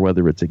film or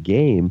whether it's a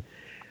game,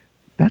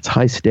 that's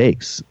high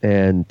stakes.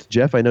 And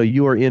Jeff, I know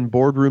you are in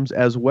boardrooms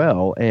as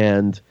well,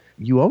 and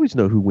you always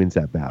know who wins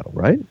that battle,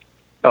 right?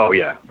 Oh,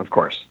 yeah, of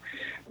course.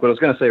 What I was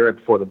going to say right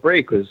before the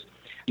break was,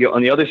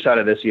 on the other side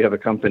of this, you have the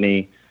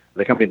company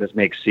that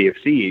makes Sea of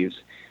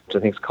Thieves, which I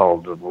think is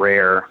called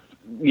Rare.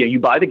 You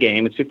buy the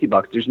game, it's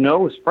 $50. There's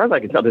no, as far as I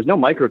can tell, there's no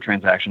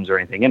microtransactions or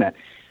anything in it.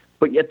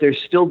 But yet they're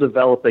still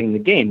developing the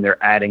game.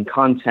 They're adding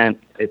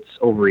content. It's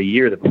over a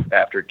year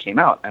after it came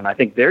out. And I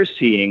think they're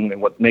seeing,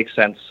 and what makes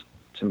sense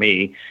to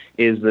me,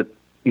 is that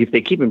if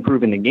they keep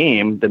improving the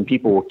game, then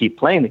people will keep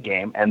playing the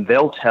game, and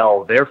they'll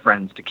tell their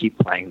friends to keep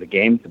playing the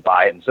game, to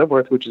buy it and so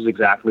forth, which is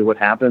exactly what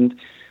happened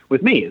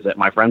with me, is that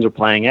my friends were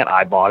playing it,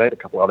 I bought it, a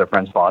couple other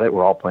friends bought it,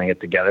 we're all playing it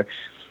together.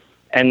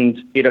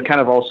 And it kind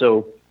of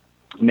also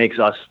makes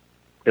us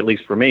at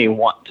least for me,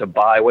 want to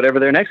buy whatever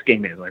their next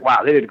game is. Like,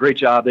 wow, they did a great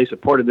job. They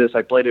supported this.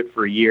 I played it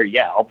for a year.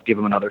 Yeah, I'll give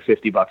them another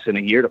 $50 in a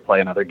year to play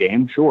another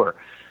game. Sure.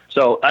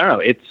 So I don't know.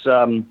 It's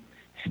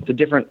a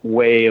different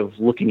way of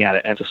looking at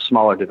it. And it's a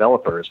smaller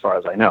developer, as far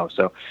as I know.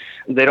 So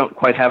they don't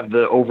quite have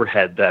the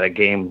overhead that a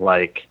game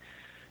like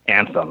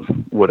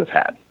Anthem would have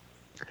had.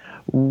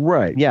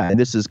 Right. Yeah. And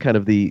this is kind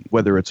of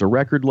whether it's a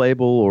record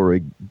label or a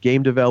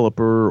game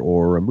developer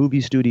or a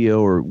movie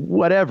studio or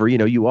whatever,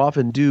 you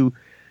often do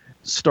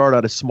start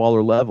at a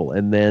smaller level,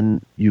 and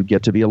then you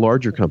get to be a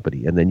larger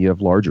company, and then you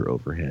have larger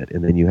overhead,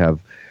 and then you have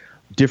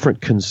different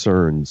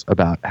concerns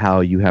about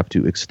how you have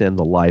to extend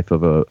the life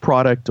of a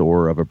product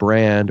or of a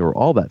brand or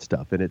all that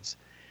stuff. And it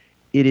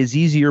is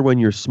easier when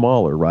you're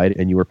smaller, right?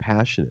 And you are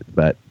passionate.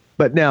 But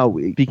now,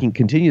 we can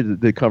continue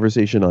the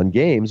conversation on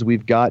games.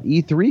 We've got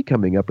E3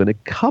 coming up in a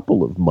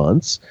couple of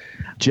months.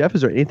 Jeff,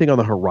 is there anything on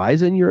the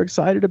horizon you're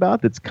excited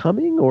about that's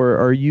coming, or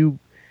are you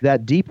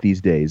that deep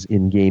these days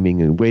in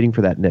gaming and waiting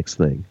for that next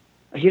thing?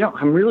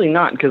 I'm really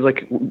not, because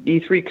like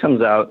E3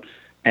 comes out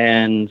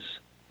and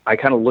I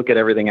kind of look at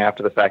everything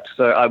after the fact.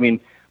 So, I mean,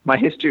 my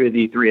history with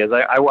E3 is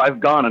I've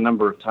gone a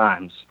number of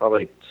times,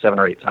 probably 7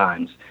 or 8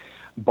 times.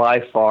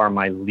 By far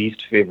my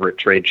least favorite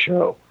trade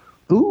show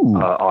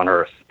on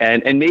Earth.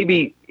 And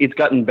maybe it's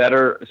gotten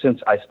better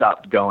since I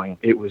stopped going.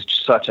 It was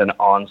such an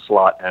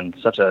onslaught and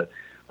such a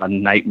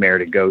nightmare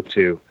to go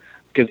to,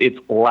 because it's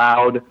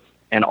loud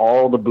and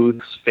all the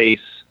booths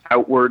face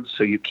outwards,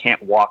 so you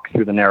can't walk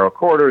through the narrow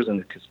corridors,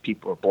 and because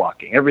people are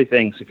blocking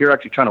everything. So if you're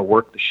actually trying to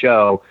work the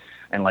show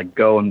and like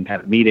go and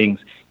have meetings,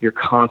 you're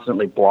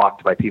constantly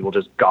blocked by people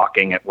just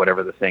gawking at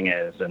whatever the thing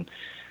is. And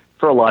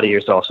for a lot of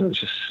years also, it's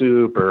just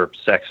super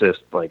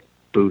sexist, like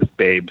booth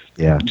babes,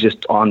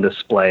 just on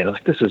display.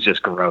 Like, this is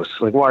just gross.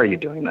 Like, why are you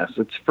doing this?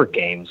 It's for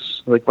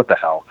games. Like, what the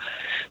hell?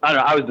 I don't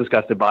know. I was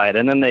disgusted by it.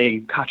 And then they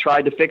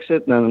tried to fix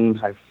it, and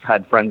then I've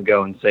had friends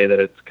go and say that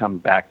it's come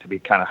back to be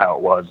kind of how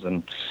it was.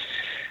 And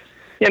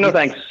yeah, no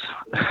thanks.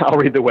 I'll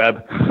read the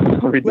web.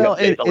 I'll read the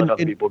updates. I'll let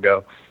other people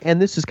go.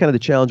 And this is kind of the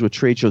challenge with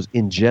trade shows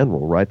in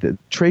general, right? The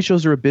trade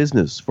shows are a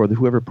business for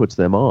whoever puts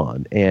them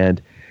on. And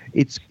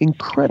it's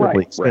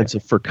incredibly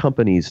expensive for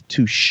companies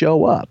to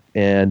show up.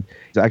 And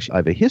actually, I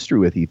have a history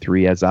with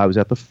E3, as I was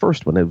at the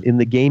first one in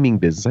the gaming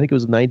business. I think it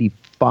was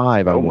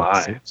 95. It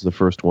was the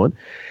first one.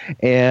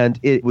 And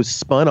it was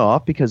spun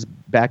off because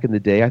back in the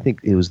day, I think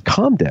it was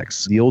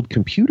Comdex, the old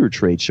computer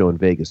trade show in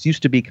Vegas,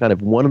 used to be kind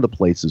of one of the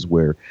places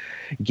where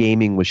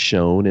gaming was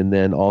shown. And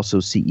then also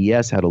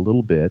CES had a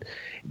little bit.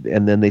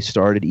 And then they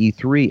started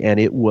E3,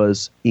 and it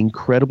was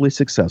incredibly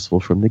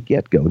successful from the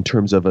get-go in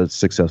terms of a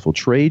successful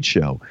trade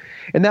show.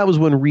 And that was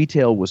when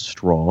retail was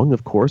strong,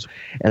 of course,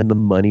 and the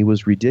money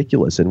was ridiculous.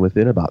 And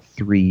within about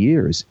 3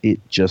 years, it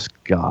just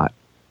got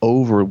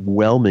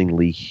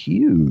overwhelmingly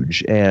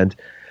huge. And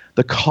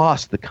the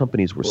cost the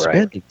companies were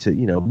spending to,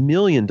 $1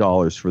 million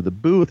for the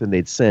booth, and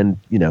they'd send,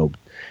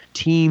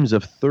 teams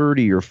of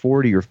 30 or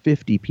 40 or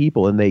 50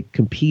 people, and they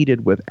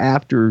competed with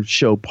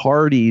after-show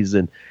parties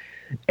and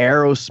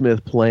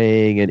Aerosmith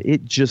playing, and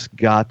it just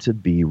got to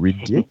be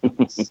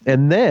ridiculous.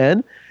 And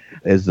then,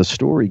 as the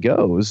story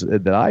goes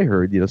that I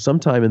heard,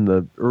 sometime in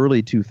the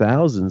early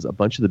 2000s, a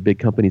bunch of the big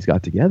companies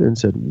got together and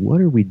said,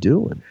 what are we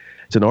doing?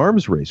 It's an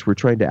arms race. We're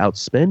trying to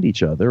outspend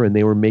each other. And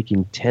they were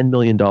making $10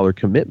 million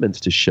commitments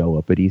to show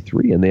up at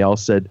E3. And they all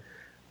said,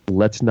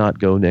 let's not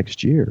go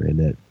next year.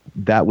 And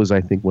that was,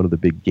 I think, one of the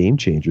big game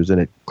changers. And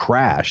it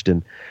crashed.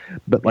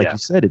 But like you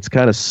said, it's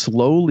kind of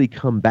slowly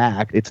come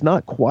back. It's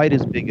not quite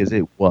as big as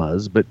it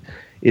was, but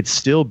it's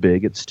still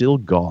big. It's still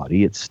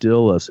gaudy. It's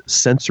still a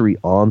sensory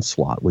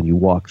onslaught when you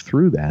walk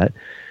through that.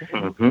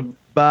 Mm-hmm.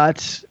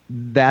 But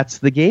that's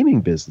the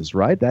gaming business,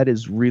 right? That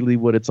is really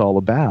what it's all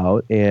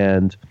about.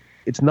 And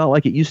it's not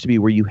like it used to be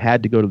where you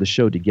had to go to the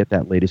show to get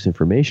that latest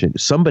information.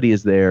 Somebody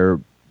is there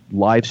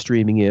live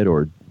streaming it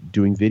or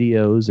doing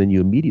videos, and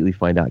you immediately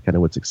find out kind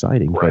of what's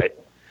exciting. Right.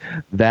 But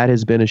that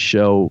has been a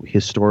show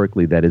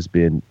historically that has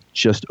been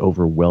just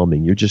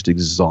overwhelming. You're just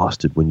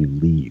exhausted when you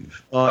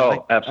leave.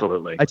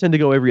 Absolutely. I tend to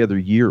go every other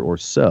year or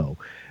so.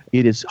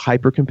 It is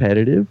hyper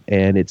competitive,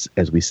 and it's,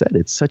 as we said,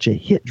 it's such a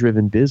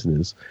hit-driven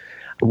business.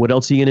 What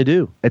else are you going to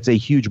do? It's a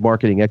huge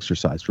marketing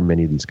exercise for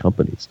many of these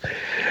companies.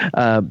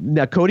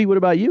 Now, Cody, what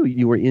about you?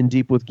 You were in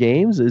deep with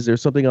games. Is there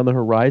something on the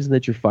horizon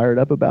that you're fired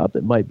up about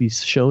that might be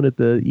shown at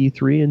the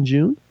E3 in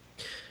June?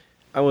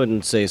 I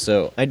wouldn't say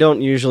so. I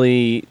don't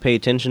usually pay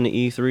attention to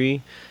E3.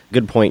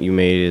 Good point you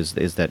made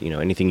is that,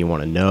 anything you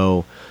want to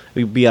know,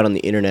 we'd be out on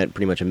the internet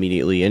pretty much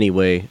immediately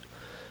anyway.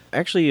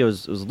 Actually, I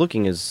was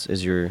looking as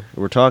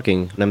we're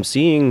talking, and I'm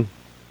seeing,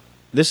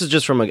 this is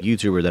just from a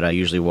YouTuber that I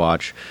usually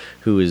watch,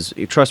 who is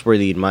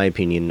trustworthy in my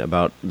opinion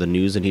about the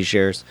news that he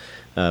shares,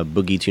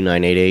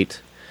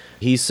 Boogie2988.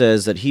 He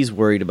says that he's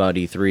worried about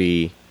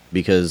E3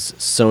 because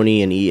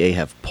Sony and EA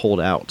have pulled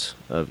out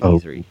of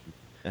E3.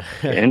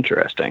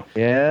 Interesting.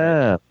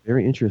 Yeah,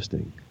 very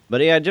interesting. But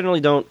yeah, I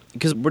generally don't,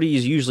 because what do you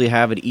usually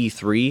have at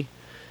E3?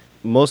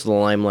 Most of the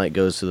limelight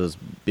goes to those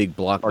big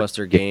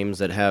blockbuster games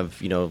that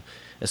have,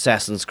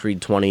 Assassin's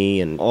Creed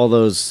 20 and all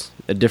those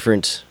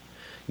different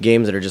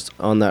games that are just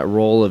on that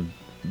roll of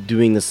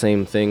doing the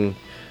same thing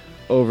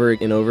over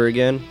and over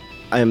again.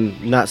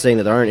 I'm not saying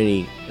that there aren't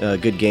any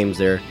good games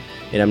there,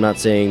 and I'm not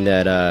saying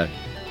that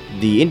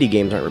the indie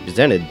games aren't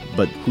represented,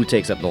 but who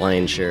takes up the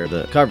lion's share of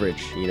the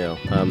coverage, you know?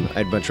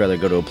 I'd much rather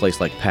go to a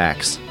place like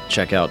PAX,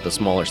 check out the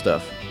smaller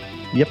stuff.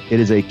 Yep, it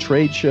is a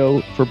trade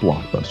show for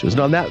blockbusters. And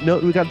on that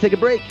note, we got to take a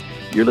break.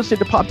 You're listening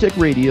to Pop Tech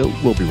Radio.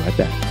 We'll be right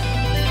back.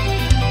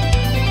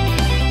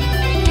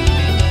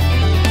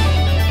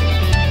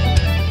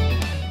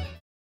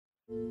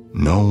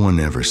 No one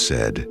ever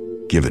said,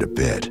 give it a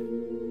bit.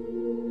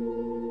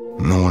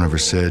 No one ever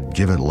said,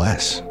 give it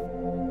less.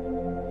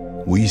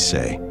 We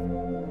say,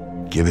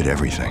 give it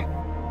everything.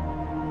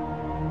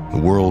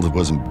 The world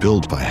wasn't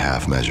built by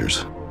half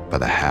measures, by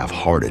the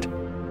half-hearted.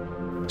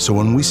 So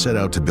when we set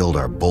out to build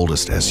our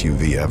boldest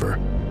SUV ever,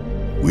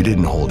 we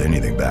didn't hold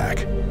anything back.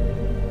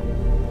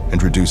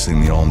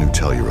 Introducing the all-new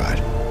Telluride.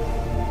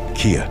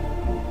 Kia.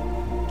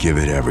 Give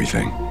it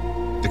everything.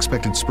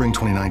 Expected spring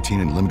 2019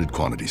 in limited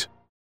quantities.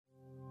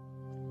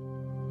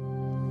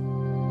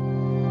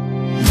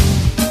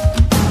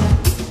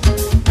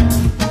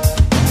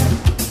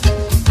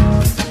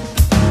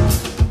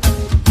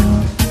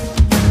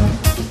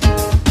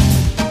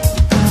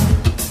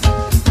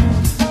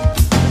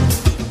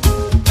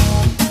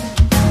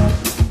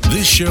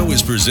 This show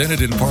is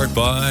presented in part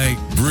by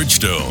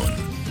Bridgestone.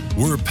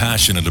 We're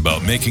passionate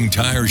about making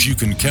tires you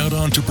can count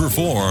on to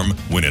perform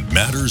when it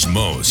matters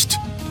most.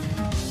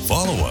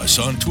 Follow us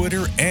on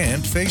Twitter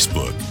and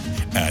Facebook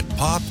at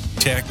Pop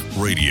Tech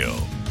Radio.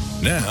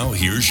 Now,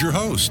 here's your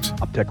host.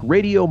 Pop Tech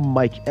Radio,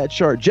 Mike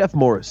Etchart, Jeff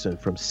Morrison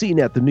from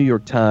CNET, the New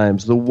York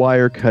Times, The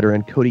Wirecutter,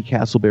 and Cody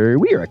Castleberry.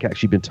 We are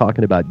actually been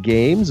talking about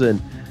games,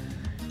 and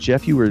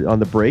Jeff, you were on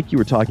the break. You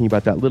were talking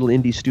about that little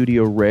indie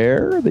studio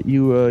Rare that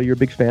you're a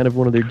big fan of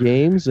one of their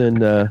games,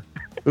 and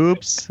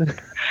oops.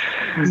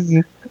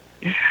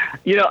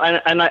 You know,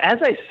 and as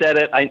I said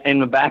it, in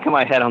the back of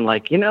my head, I'm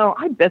like, you know,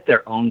 I bet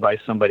they're owned by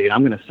somebody, and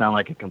I'm going to sound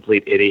like a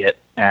complete idiot.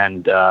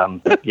 And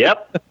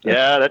yep,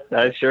 yeah,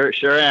 I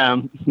sure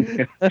am.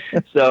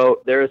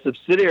 So they're a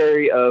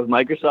subsidiary of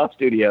Microsoft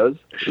Studios.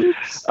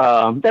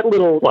 That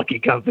little lucky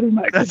company,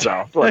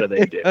 Microsoft. What do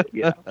they do?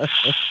 You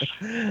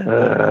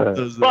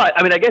know? But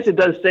I mean, I guess it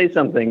does say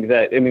something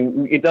that, I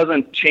mean, it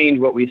doesn't change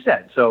what we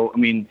said. So I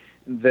mean,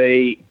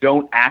 they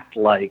don't act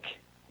like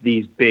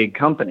these big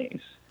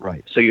companies.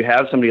 Right. So you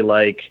have somebody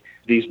like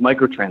these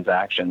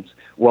microtransactions.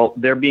 Well,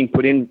 they're being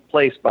put in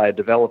place by a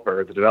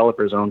developer. The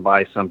developer is owned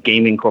by some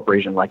gaming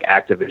corporation like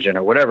Activision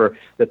or whatever,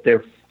 that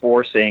they're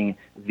forcing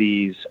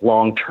these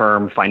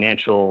long-term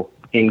financial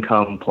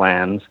income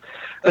plans.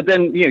 But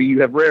then, you know, you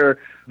have Rare,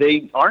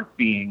 they aren't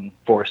being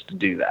forced to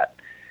do that.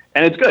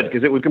 And it's good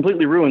because it would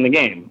completely ruin the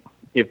game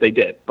if they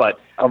did. But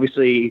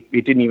obviously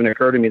it didn't even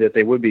occur to me that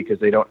they would be, because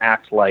they don't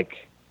act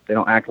like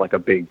a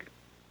big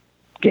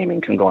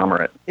gaming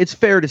conglomerate. It's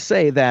fair to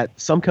say that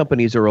some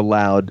companies are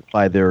allowed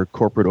by their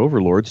corporate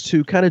overlords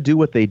to kind of do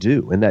what they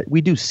do, and that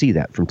we do see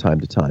that from time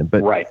to time.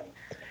 But right.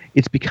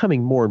 It's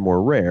becoming more and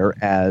more rare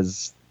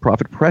as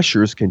profit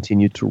pressures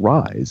continue to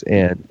rise,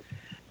 and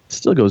it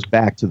still goes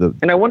back to the...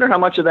 And I wonder how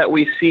much of that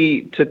we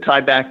see to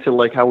tie back to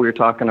like how we were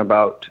talking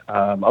about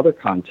other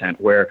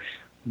content, where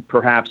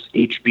perhaps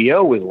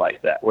HBO was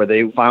like that, where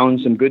they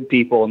found some good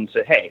people and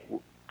said, hey,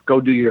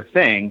 go do your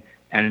thing,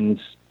 and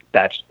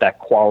that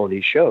quality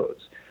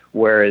shows.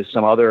 Whereas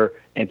some other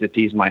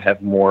entities might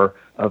have more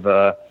of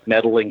a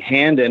meddling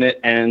hand in it,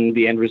 and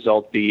the end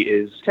result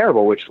is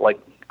terrible, which, like,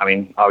 I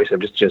mean, obviously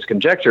I'm just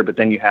conjecture, but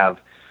then you have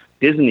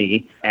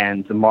Disney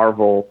and the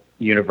Marvel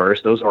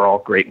universe. Those are all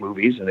great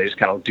movies, and they just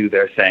kind of do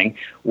their thing.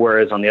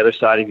 Whereas on the other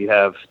side, if you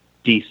have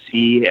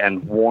DC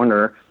and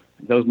Warner,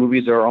 those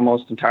movies are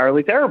almost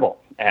entirely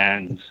terrible.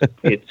 And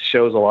it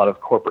shows a lot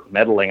of corporate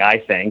meddling, I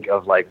think,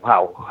 of like,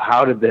 wow,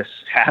 how did this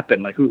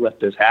happen? Like, who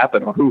let this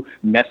happen, or who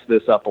messed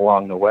this up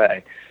along the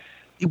way?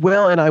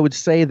 Well, and I would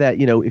say that,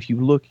 you know, if you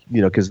look,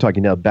 you know, because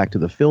talking now back to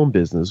the film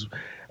business,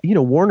 you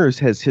know, Warner's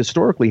has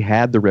historically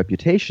had the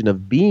reputation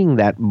of being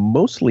that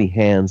mostly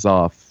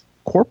hands-off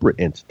corporate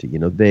entity. You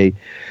know, they,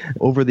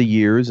 over the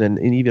years and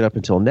even up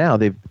until now,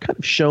 they've kind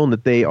of shown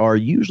that they are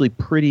usually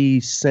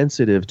pretty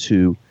sensitive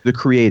to the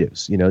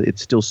creatives. You know,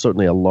 it's still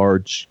certainly a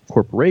large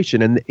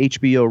corporation, and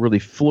HBO really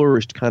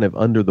flourished kind of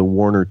under the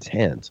Warner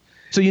tent.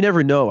 So you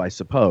never know, I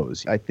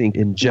suppose. I think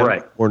in general,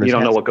 right. Warner's you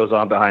don't know what goes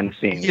on behind the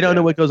scenes. You don't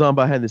know what goes on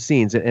behind the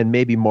scenes, and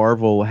maybe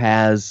Marvel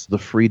has the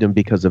freedom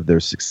because of their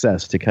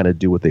success to kind of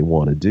do what they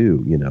want to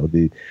do. You know,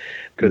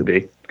 Could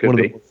be. One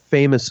of the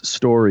famous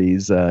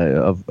stories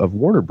of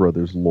Warner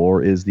Brothers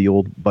lore is the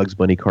old Bugs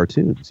Bunny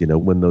cartoons. You know,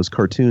 when those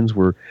cartoons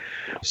were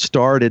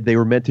started, they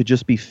were meant to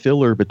just be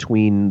filler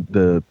between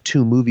the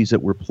two movies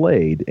that were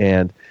played,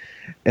 and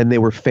they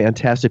were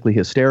fantastically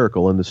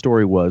hysterical. And the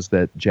story was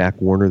that Jack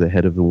Warner, the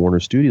head of the Warner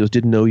Studios,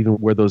 didn't know even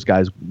where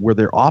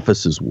their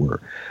offices were.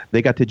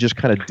 They got to just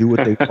kind of do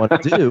what they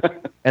wanted to do,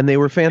 and they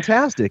were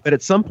fantastic. But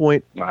at some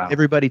point,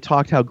 Everybody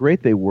talked how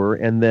great they were,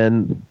 and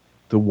then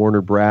the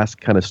Warner Brass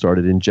kind of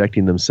started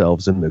injecting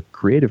themselves in the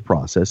creative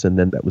process, and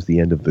then that was the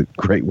end of the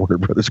great Warner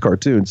Brothers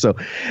cartoon. So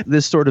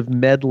this sort of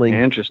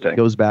meddling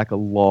goes back a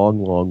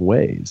long, long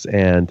ways.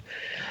 And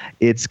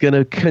it's going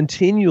to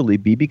continually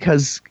be,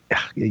 because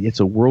it's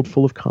a world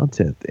full of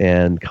content,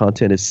 and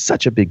content is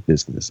such a big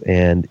business,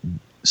 and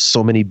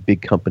so many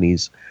big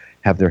companies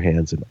have their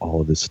hands in all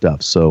of this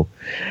stuff. So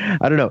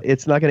I don't know.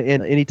 It's not going to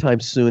end anytime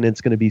soon. It's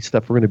going to be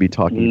stuff we're going to be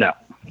talking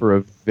for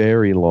a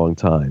very long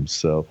time.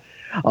 So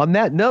on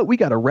that note, we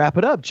got to wrap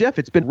it up. Jeff,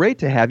 it's been great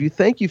to have you.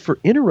 Thank you for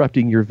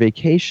interrupting your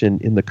vacation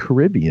in the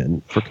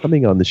Caribbean for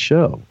coming on the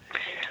show.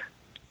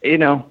 You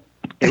know,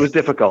 it was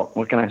difficult.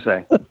 What can I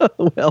say?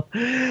 Well,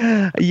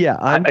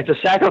 yeah. It's a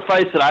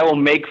sacrifice that I will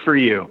make for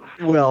you.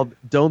 Well,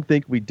 don't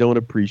think we don't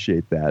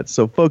appreciate that.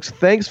 So, folks,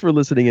 thanks for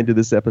listening into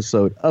this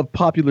episode of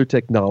Popular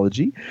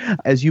Technology.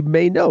 As you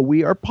may know,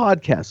 we are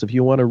podcasts. If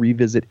you want to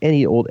revisit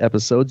any old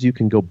episodes, you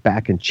can go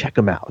back and check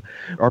them out.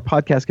 Our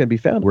podcast can be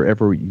found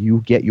wherever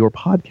you get your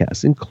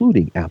podcasts,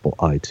 including Apple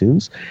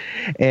iTunes.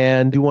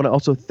 And we want to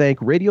also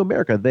thank Radio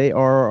America. They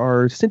are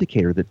our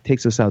syndicator that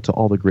takes us out to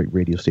all the great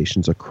radio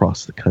stations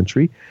across the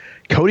country.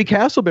 Cody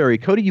Castleberry.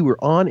 Cody, you were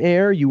on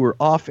air, you were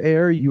off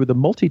air, you were the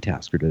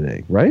multitasker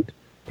today, right?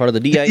 Part of the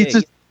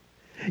DIA.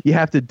 You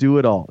have to do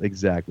it all.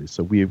 Exactly.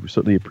 So we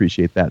certainly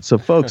appreciate that. So,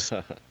 folks,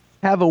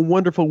 have a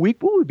wonderful week.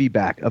 We'll be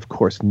back, of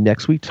course,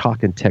 next week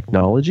talking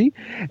technology.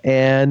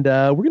 And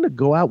we're going to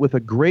go out with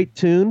a great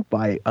tune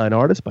by an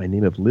artist by the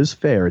name of Liz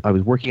Phair. I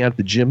was working out at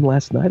the gym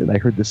last night, and I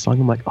heard this song.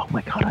 I'm like, oh,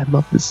 my God, I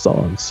love this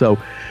song. So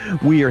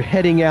we are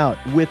heading out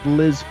with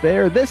Liz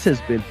Phair. This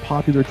has been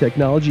Popular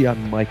Technology.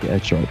 I'm Mike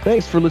Etchart.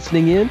 Thanks for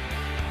listening in,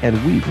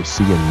 and we will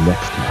see you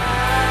next time.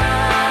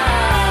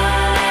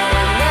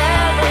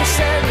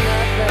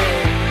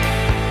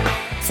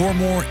 For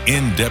more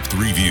in-depth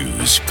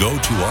reviews, go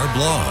to our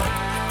blog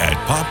at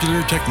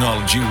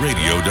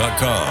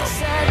populartechnologyradio.com.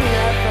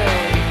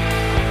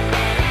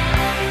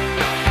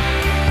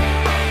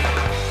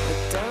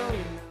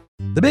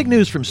 The big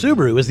news from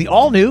Subaru is the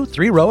all-new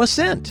 3-row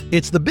Ascent.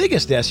 It's the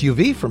biggest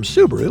SUV from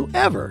Subaru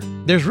ever.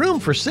 There's room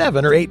for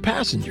 7 or 8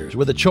 passengers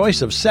with a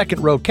choice of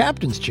second-row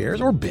captain's chairs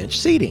or bench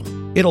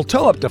seating. It'll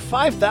tow up to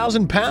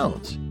 5,000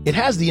 pounds. It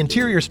has the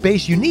interior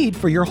space you need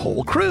for your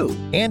whole crew,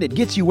 and it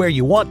gets you where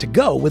you want to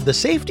go with the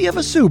safety of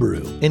a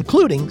Subaru,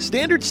 including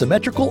standard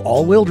symmetrical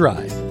all-wheel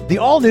drive. The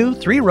all-new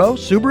 3-row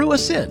Subaru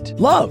Ascent.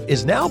 Love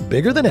is now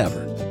bigger than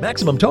ever.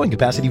 Maximum towing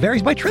capacity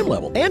varies by trim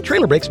level, and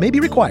trailer brakes may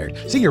be required.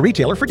 See your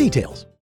retailer for details.